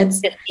 20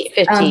 minutes.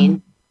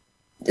 15.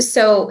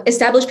 So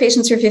established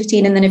patients are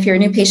 15. And then if you're a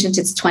new patient,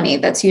 it's 20.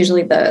 That's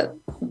usually the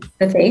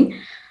thing.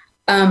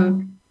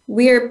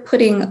 We are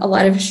putting a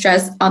lot of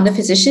stress on the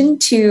physician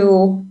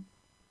to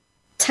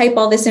type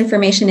all this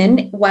information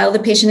in while the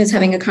patient is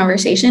having a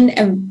conversation.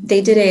 And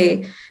they did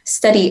a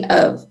study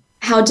of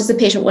how does the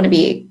patient want to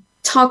be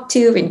talked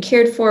to and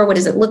cared for? What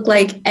does it look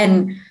like?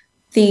 And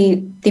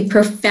the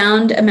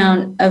profound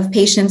amount of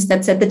patients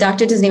that said the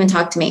doctor doesn't even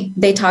talk to me.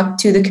 They talk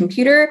to the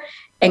computer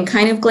and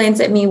kind of glance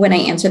at me when I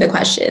answer the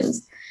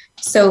questions.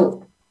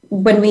 So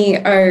when we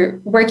are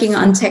working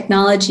on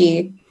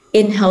technology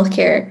in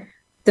healthcare,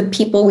 the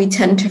people we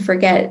tend to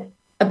forget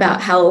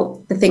about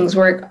how the things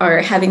work are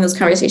having those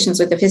conversations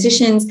with the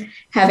physicians,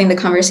 having the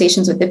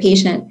conversations with the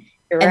patient,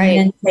 You're and right.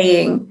 then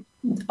saying,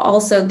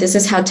 also, this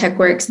is how tech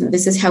works and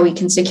this is how we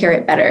can secure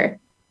it better.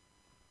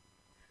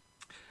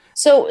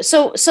 So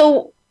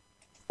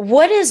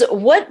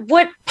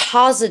what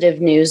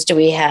positive news do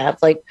we have?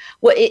 Like,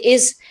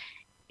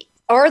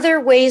 are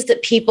there ways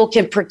that people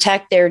can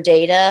protect their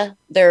data,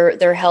 their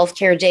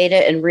healthcare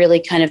data, and really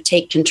kind of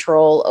take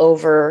control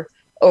over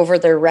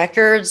their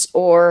records?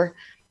 Or,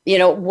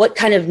 what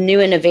kind of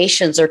new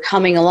innovations are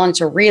coming along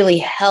to really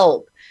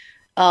help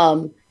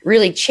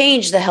really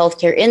change the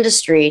healthcare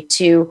industry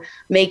to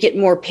make it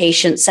more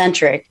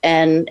patient-centric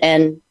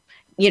and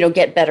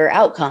get better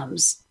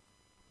outcomes?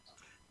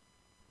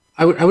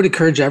 I would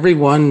encourage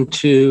everyone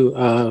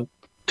to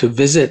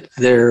visit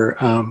their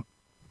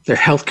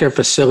healthcare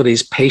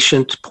facilities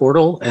patient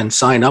portal and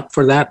sign up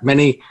for that.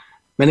 Many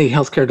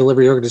healthcare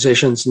delivery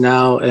organizations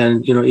now,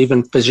 and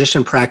even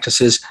physician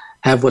practices,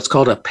 have what's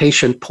called a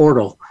patient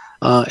portal,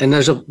 and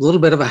there's a little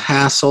bit of a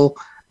hassle,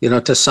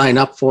 to sign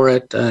up for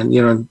it,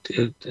 and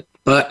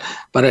but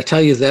I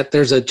tell you that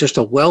there's just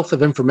a wealth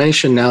of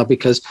information now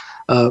because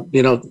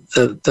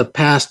the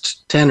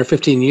past 10 or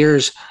 15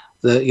 years,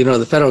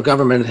 the federal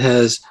government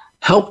has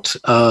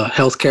helped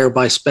healthcare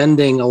by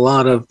spending a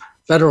lot of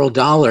federal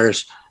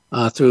dollars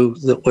through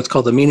what's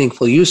called the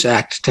Meaningful Use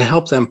Act to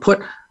help them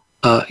put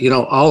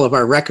all of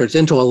our records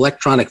into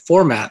electronic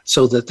format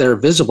so that they're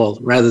visible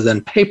rather than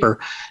paper.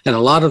 And a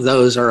lot of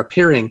those are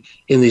appearing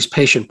in these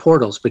patient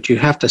portals, but you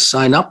have to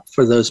sign up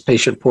for those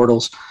patient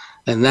portals.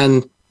 And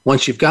then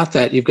once you've got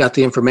that, you've got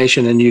the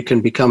information and you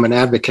can become an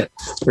advocate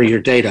for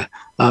your data.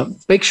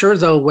 Make sure,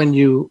 though, when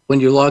you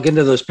log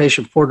into those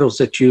patient portals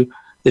that you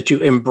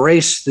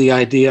embrace the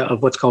idea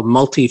of what's called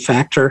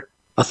multi-factor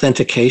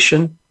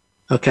authentication.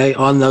 Okay,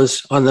 on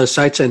those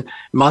sites, and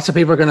lots of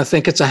people are going to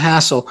think it's a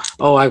hassle.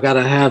 Oh, I've got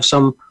to have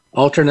some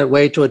alternate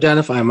way to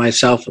identify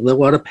myself.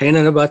 What a pain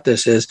in the butt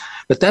this is.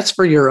 But that's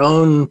for your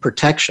own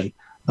protection.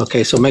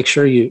 Okay, so make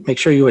sure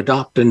you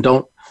adopt and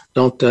don't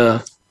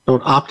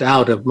opt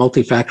out of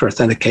multi-factor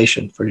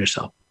authentication for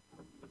yourself.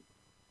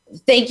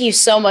 Thank you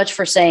so much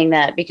for saying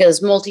that,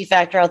 because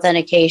multi-factor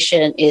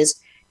authentication is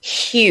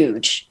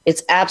huge.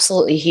 It's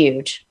absolutely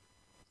huge.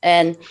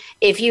 And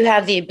if you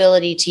have the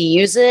ability to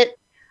use it,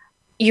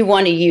 you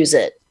want to use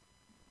it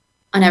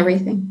on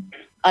everything.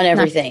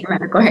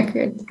 Medical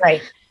record.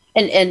 Right.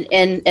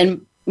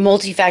 And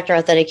multi-factor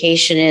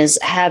authentication is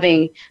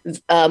having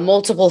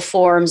multiple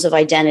forms of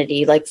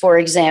identity. Like, for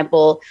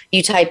example,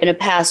 you type in a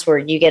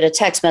password, you get a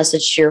text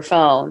message to your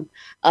phone.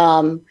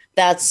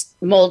 That's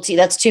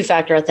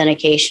two-factor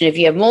authentication. If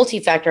you have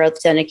multi-factor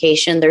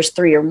authentication, there's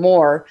 3 or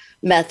more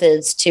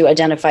methods to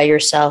identify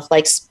yourself,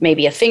 like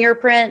maybe a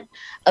fingerprint,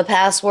 a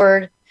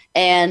password,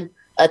 and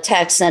a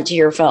text sent to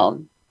your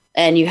phone.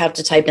 And you have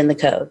to type in the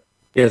code.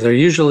 Yeah, they're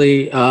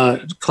usually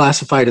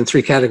classified in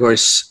 3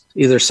 categories: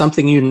 either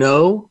something you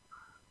know,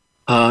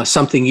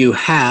 something you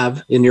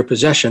have in your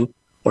possession,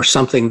 or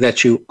something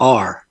that you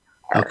are.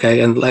 Okay,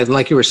 and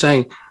like you were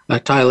saying,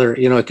 Tyler,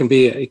 it can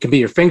be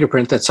your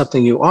fingerprint. That's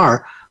something you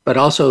are, but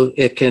also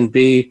it can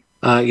be,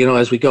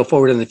 as we go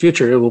forward in the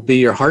future, it will be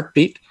your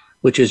heartbeat,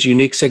 which is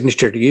unique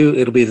signature to you.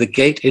 It'll be the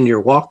gait in your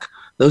walk.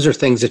 Those are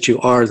things that you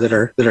are that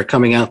are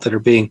coming out, that are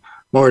being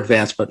more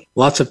advanced. But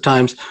lots of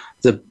times,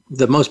 the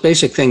most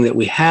basic thing that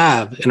we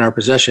have in our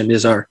possession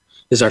is our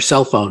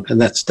cell phone, and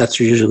that's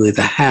usually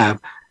the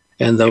have,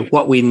 and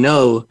what we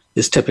know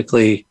is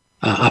typically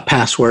a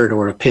password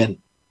or a PIN.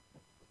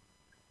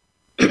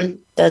 Thank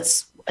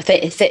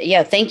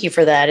you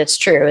for that. It's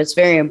true. It's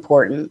very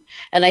important.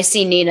 And I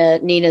see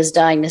Nina's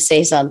dying to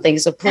say something,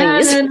 so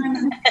please. No.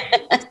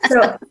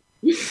 So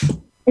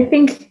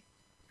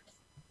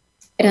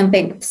I don't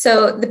think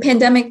so. The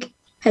pandemic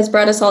has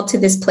brought us all to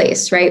this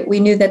place, right? We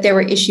knew that there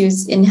were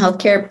issues in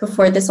healthcare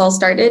before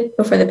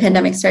the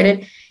pandemic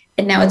started,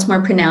 and now it's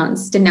more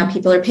pronounced, and now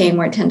people are paying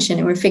more attention,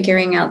 and we're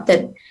figuring out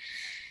that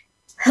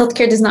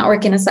healthcare does not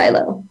work in a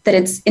silo, that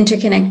it's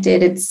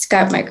interconnected, it's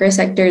got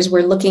microsectors,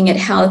 we're looking at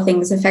how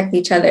things affect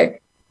each other.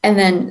 And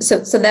then,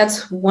 so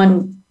that's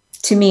one,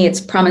 to me,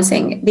 it's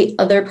promising. The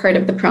other part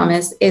of the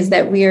promise is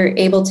that we are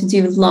able to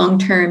do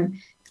long-term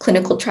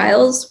clinical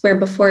trials, where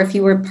before, if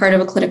you were part of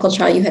a clinical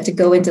trial, you had to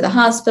go into the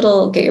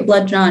hospital, get your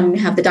blood drawn,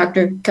 have the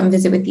doctor come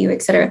visit with you,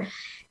 et cetera.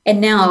 And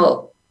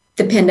now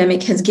the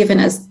pandemic has given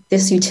us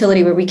this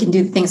utility where we can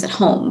do things at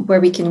home, where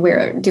we can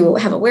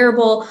have a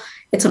wearable,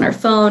 it's on our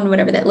phone,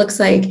 whatever that looks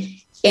like.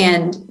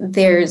 And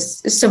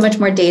there's so much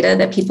more data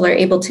that people are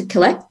able to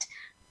collect.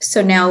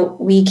 So now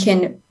we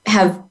can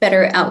have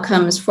better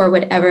outcomes for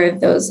whatever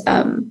those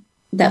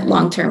that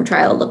long-term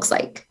trial looks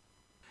like.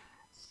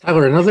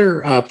 Tyler,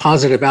 another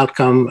positive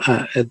outcome,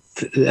 and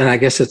I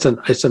guess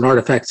it's an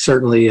artifact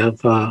certainly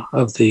of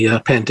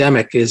the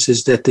pandemic, is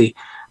that the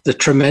the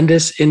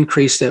tremendous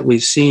increase that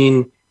we've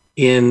seen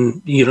in,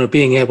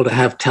 being able to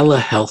have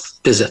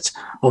telehealth visits.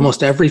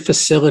 Almost every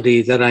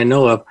facility that I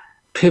know of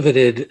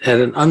pivoted at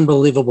an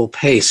unbelievable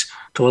pace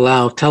to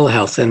allow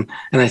telehealth. And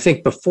I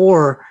think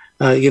before,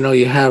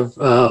 you have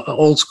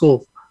old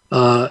school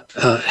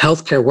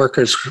healthcare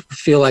workers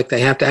feel like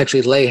they have to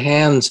actually lay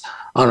hands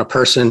on a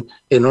person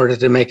in order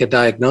to make a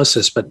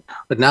diagnosis. But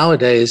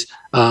nowadays,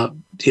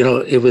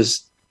 it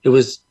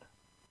was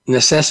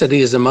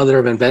necessity is the mother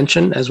of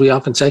invention, as we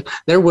often say.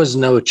 There was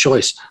no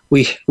choice.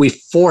 We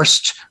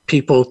forced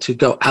people to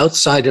go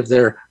outside of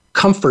their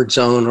comfort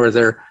zone or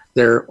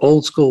their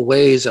old school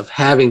ways of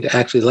having to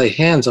actually lay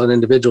hands on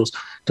individuals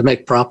to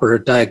make proper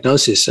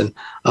diagnosis. And,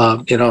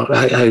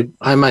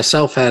 I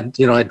myself had,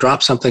 I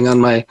dropped something on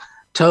my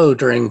toe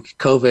during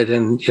COVID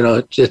and,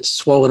 it's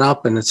swollen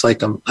up and it's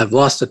like I've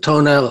lost a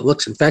toenail. It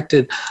looks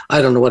infected.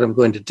 I don't know what I'm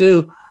going to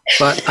do.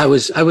 But I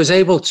was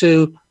able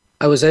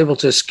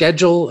to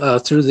schedule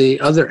through the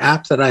other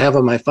app that I have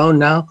on my phone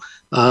now,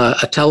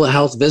 a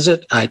telehealth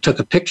visit. I took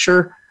a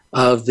picture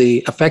of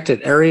the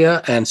affected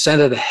area and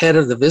sent it ahead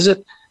of the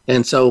visit.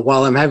 And so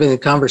while I'm having the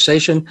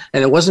conversation,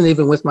 and it wasn't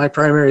even with my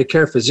primary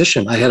care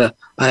physician, I had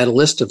a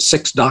list of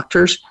 6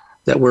 doctors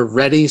that were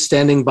ready,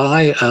 standing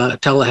by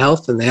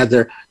telehealth, and they had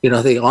their,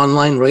 the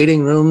online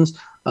waiting rooms.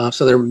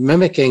 So they're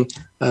mimicking,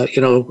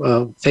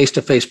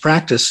 face-to-face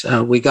practice.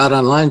 We got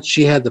online.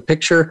 She had the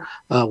picture.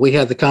 We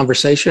had the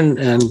conversation,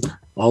 and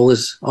all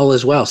is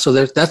well. So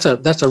that's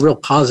a real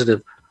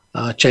positive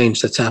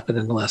change that's happened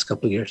in the last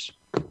couple of years.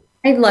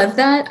 I love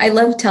that. I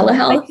love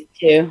telehealth. I do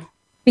too.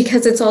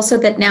 Because it's also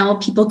that now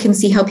people can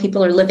see how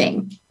people are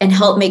living and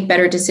help make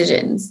better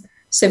decisions.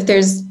 So if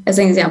there's, as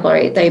an example,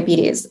 right,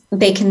 diabetes,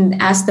 they can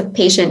ask the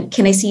patient,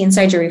 can I see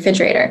inside your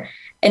refrigerator?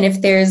 And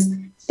if there's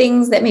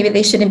things that maybe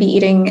they shouldn't be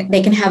eating,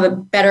 they can have a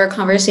better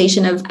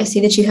conversation of, I see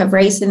that you have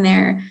rice in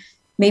there.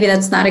 Maybe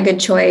that's not a good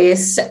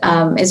choice.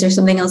 Is there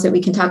something else that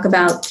we can talk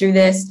about through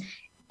this?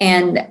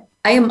 And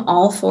I am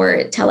all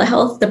for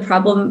telehealth. The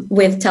problem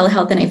with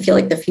telehealth, and I feel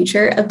like the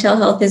future of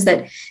telehealth, is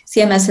that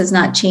CMS has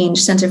not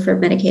changed, Center for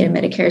Medicaid and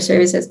Medicare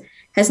Services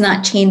has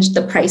not changed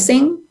the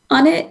pricing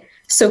on it.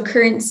 So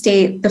current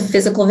state, the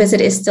physical visit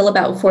is still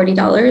about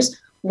 $40,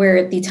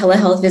 where the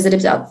telehealth visit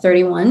is about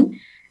 $31.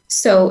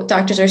 So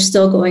doctors are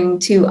still going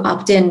to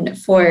opt in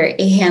for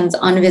a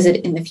hands-on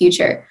visit in the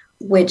future,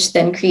 which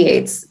then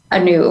creates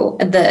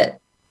we're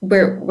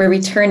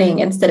returning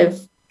instead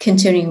of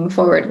continuing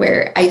forward,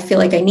 where I feel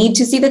like I need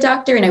to see the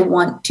doctor and I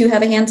want to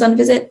have a hands-on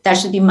visit. That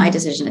should be my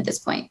decision at this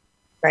point.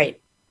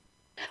 Right.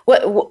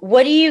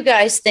 What do you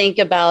guys think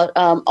about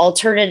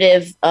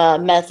alternative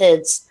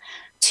methods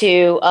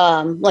to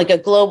like a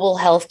global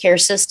healthcare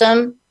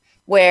system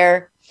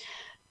where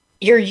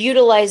you're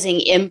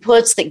utilizing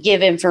inputs that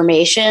give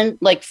information?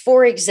 Like,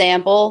 for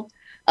example,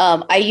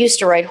 I used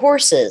to ride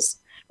horses.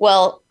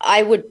 Well,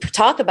 I would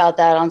talk about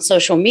that on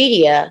social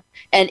media.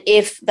 And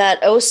if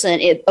that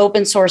OSINT,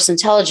 open source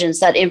intelligence,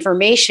 that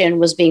information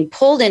was being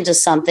pulled into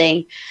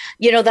something,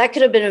 that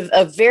could have been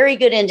a very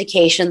good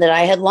indication that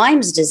I had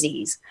Lyme's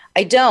disease.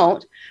 I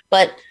don't,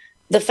 but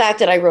the fact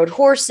that I rode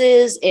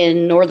horses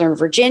in Northern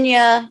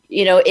Virginia,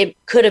 it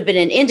could have been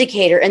an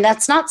indicator. And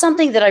that's not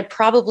something that I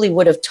probably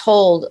would have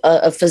told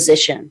a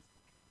physician.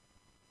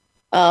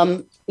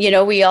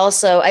 We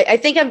also, I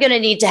think I'm going to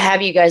need to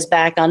have you guys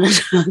back on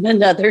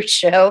another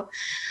show.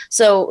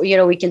 So,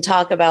 we can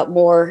talk about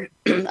more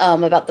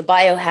about the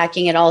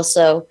biohacking and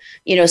also,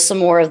 some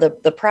more of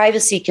the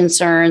privacy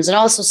concerns and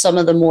also some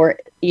of the more,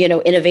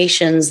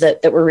 innovations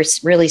that we're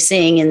really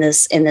seeing in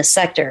this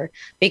sector,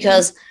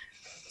 because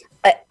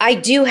I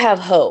do have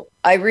hope.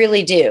 I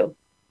really do.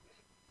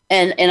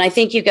 And I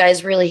think you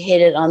guys really hit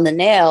it on the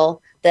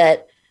nail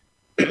that,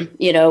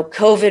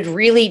 COVID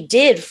really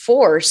did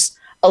force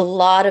a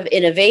lot of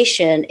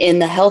innovation in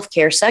the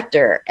healthcare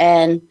sector.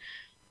 And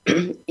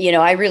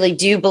I really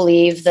do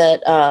believe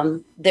that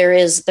there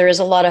is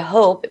a lot of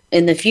hope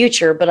in the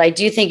future, but I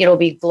do think it'll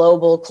be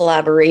global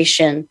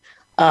collaboration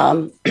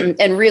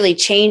and really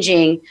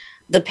changing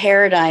the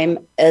paradigm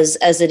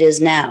as it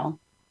is now.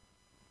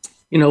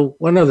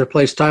 One other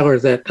place, Tyler,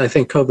 that I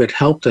think COVID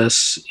helped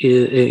us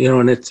is,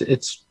 and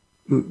it's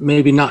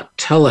maybe not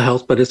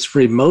telehealth, but it's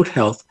remote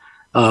health,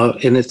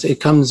 and it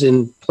comes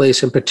in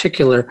place in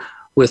particular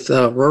with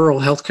rural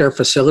healthcare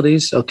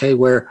facilities. Okay,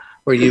 where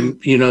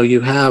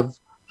you have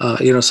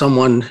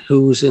someone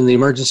who's in the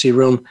emergency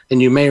room,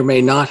 and you may or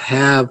may not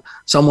have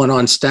someone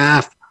on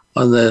staff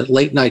on the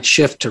late night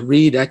shift to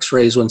read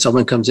x-rays when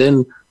someone comes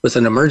in with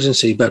an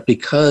emergency. But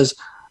because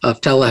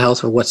of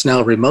telehealth, or what's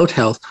now remote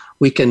health,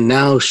 we can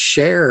now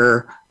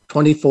share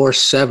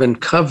 24/7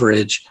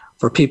 coverage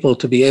for people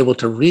to be able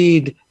to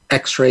read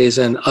x-rays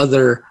and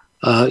other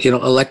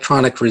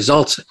electronic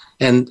results.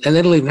 And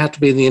they don't even have to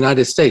be in the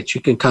United States.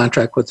 You can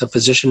contract with a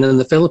physician in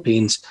the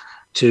Philippines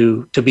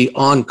to be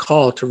on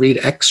call to read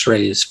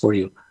x-rays for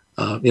you,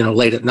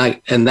 late at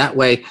night. And that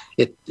way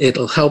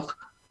it'll help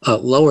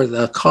lower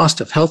the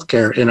cost of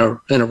healthcare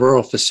in a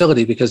rural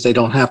facility, because they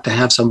don't have to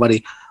have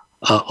somebody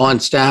on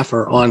staff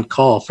or on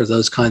call for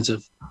those kinds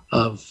of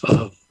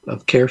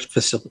care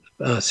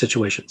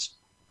situations.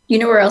 You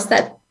know where else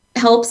that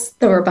helps?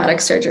 The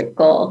robotic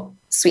surgical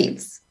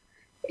suites.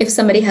 If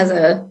somebody has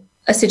a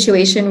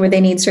situation where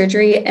they need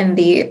surgery and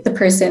the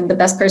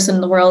best person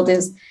in the world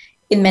is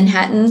in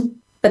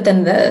Manhattan, but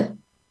then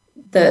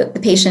the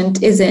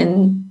patient is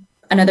in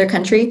another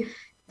country,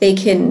 they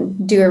can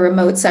do a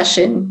remote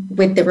session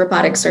with the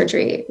robotic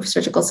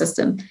surgical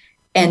system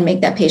and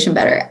make that patient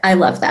better. I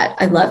love that.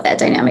 I love that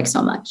dynamic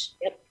so much.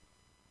 Yep.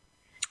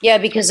 Yeah,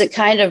 because it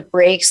kind of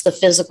breaks the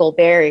physical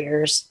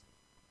barriers,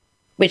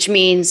 which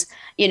means,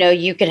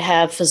 you could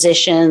have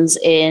physicians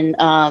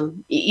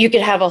you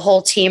could have a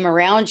whole team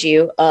around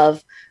you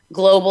of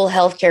global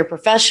healthcare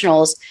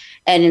professionals.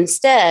 And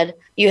instead,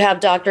 you have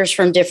doctors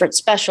from different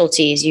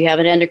specialties. You have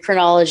an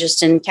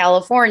endocrinologist in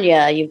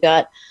California. You've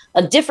got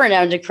a different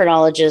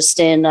endocrinologist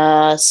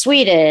in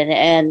Sweden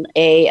and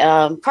a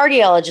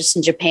cardiologist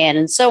in Japan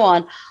and so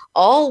on,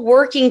 all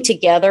working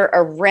together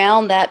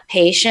around that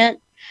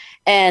patient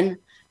and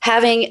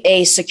having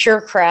a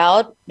secure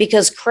crowd,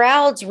 because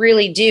crowds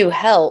really do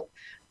help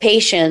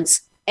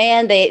patients,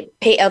 and they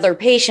pay other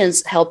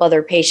patients, help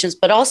other patients,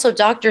 but also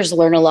doctors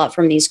learn a lot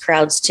from these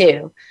crowds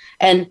too.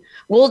 And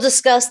we'll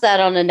discuss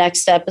that on the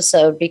next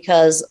episode,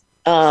 because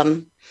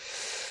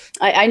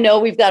I know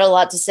we've got a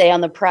lot to say on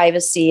the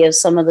privacy of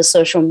some of the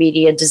social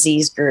media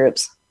disease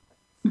groups,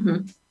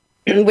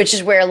 which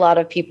is where a lot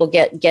of people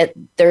get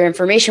their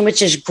information,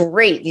 which is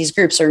great. These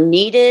groups are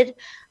needed,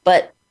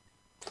 but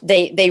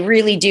they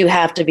really do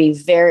have to be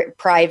very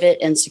private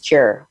and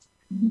secure.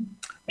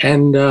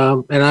 And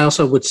I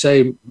also would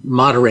say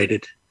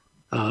moderated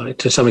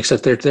to some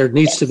extent. There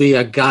needs to be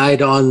a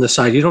guide on the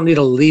side. You don't need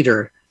a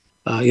leader,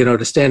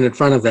 to stand in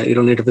front of that. You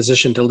don't need a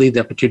physician to lead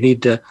that, but you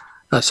need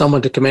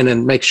someone to come in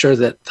and make sure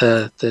that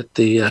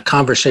the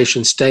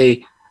conversations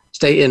stay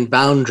in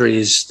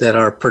boundaries that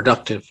are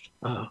productive.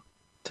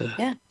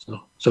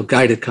 So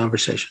guided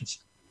conversations.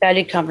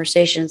 Guided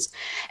conversations.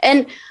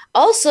 And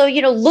also,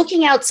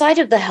 looking outside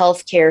of the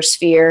healthcare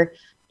sphere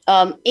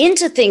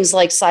into things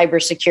like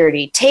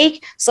cybersecurity.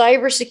 Take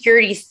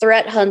cybersecurity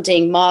threat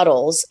hunting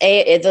models,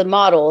 the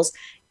models,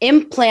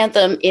 implant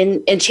them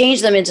in and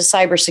change them into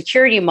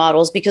cybersecurity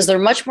models, because they're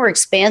much more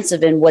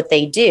expansive in what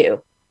they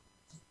do.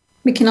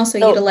 We can also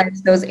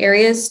utilize those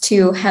areas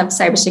to have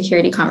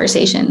cybersecurity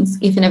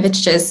conversations, even if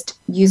it's just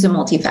use a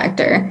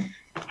multi-factor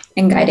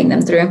and guiding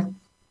them through.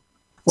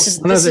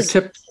 Another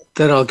tip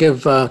that I'll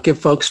give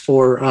folks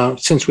for,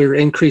 since we're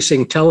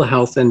increasing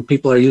telehealth and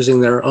people are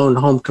using their own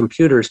home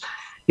computers,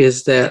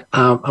 is that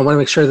I want to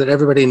make sure that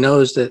everybody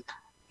knows that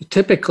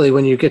typically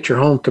when you get your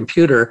home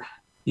computer,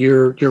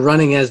 you're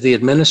running as the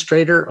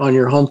administrator on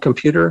your home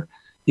computer.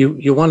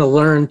 You want to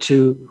learn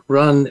to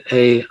run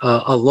a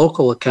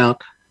local account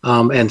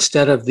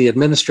instead of the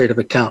administrative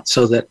account,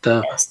 so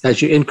that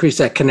as you increase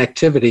that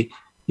connectivity,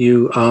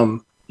 you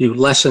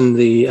lessen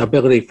the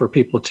ability for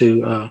people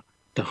to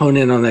hone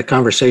in on that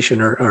conversation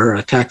or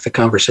attack the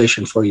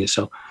conversation for you.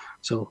 So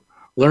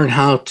learn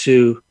how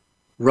to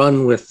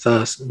run with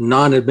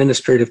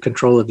non-administrative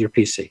control of your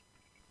PC.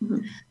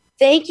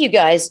 Thank you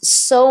guys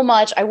so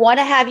much. I want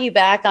to have you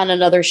back on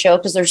another show,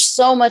 because there's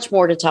so much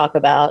more to talk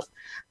about.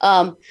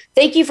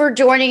 Thank you for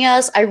joining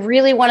us. I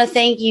really want to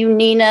thank you,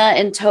 Nina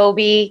and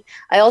Toby.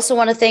 I also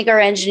want to thank our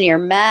engineer,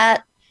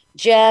 Matt,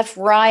 Jeff,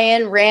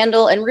 Ryan,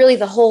 Randall, and really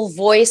the whole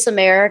Voice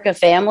America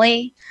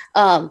family.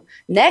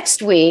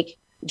 Next week,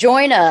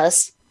 join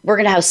us. We're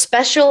going to have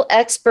special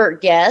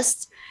expert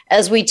guests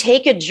as we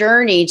take a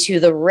journey to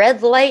the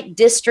red light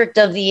district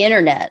of the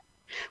internet.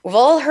 We've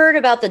all heard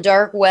about the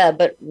dark web,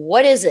 but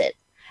what is it?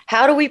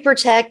 How do we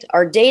protect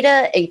our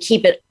data and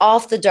keep it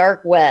off the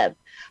dark web?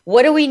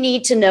 What do we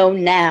need to know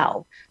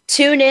now?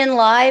 Tune in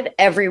live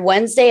every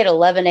Wednesday at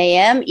 11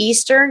 a.m.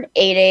 Eastern,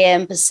 8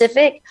 a.m.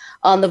 Pacific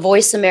on the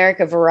Voice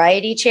America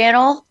Variety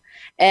channel.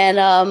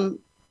 And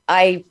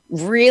I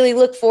really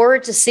look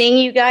forward to seeing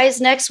you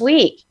guys next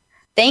week.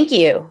 Thank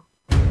you.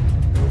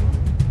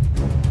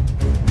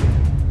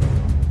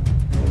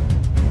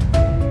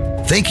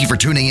 Thank you for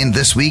tuning in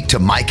this week to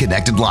My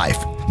Connected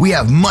Life. We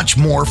have much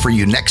more for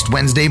you next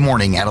Wednesday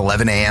morning at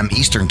 11 a.m.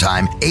 Eastern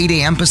Time, 8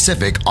 a.m.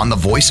 Pacific on the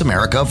Voice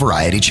America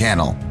Variety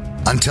channel.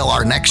 Until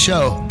our next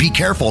show, be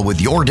careful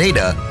with your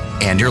data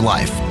and your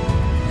life.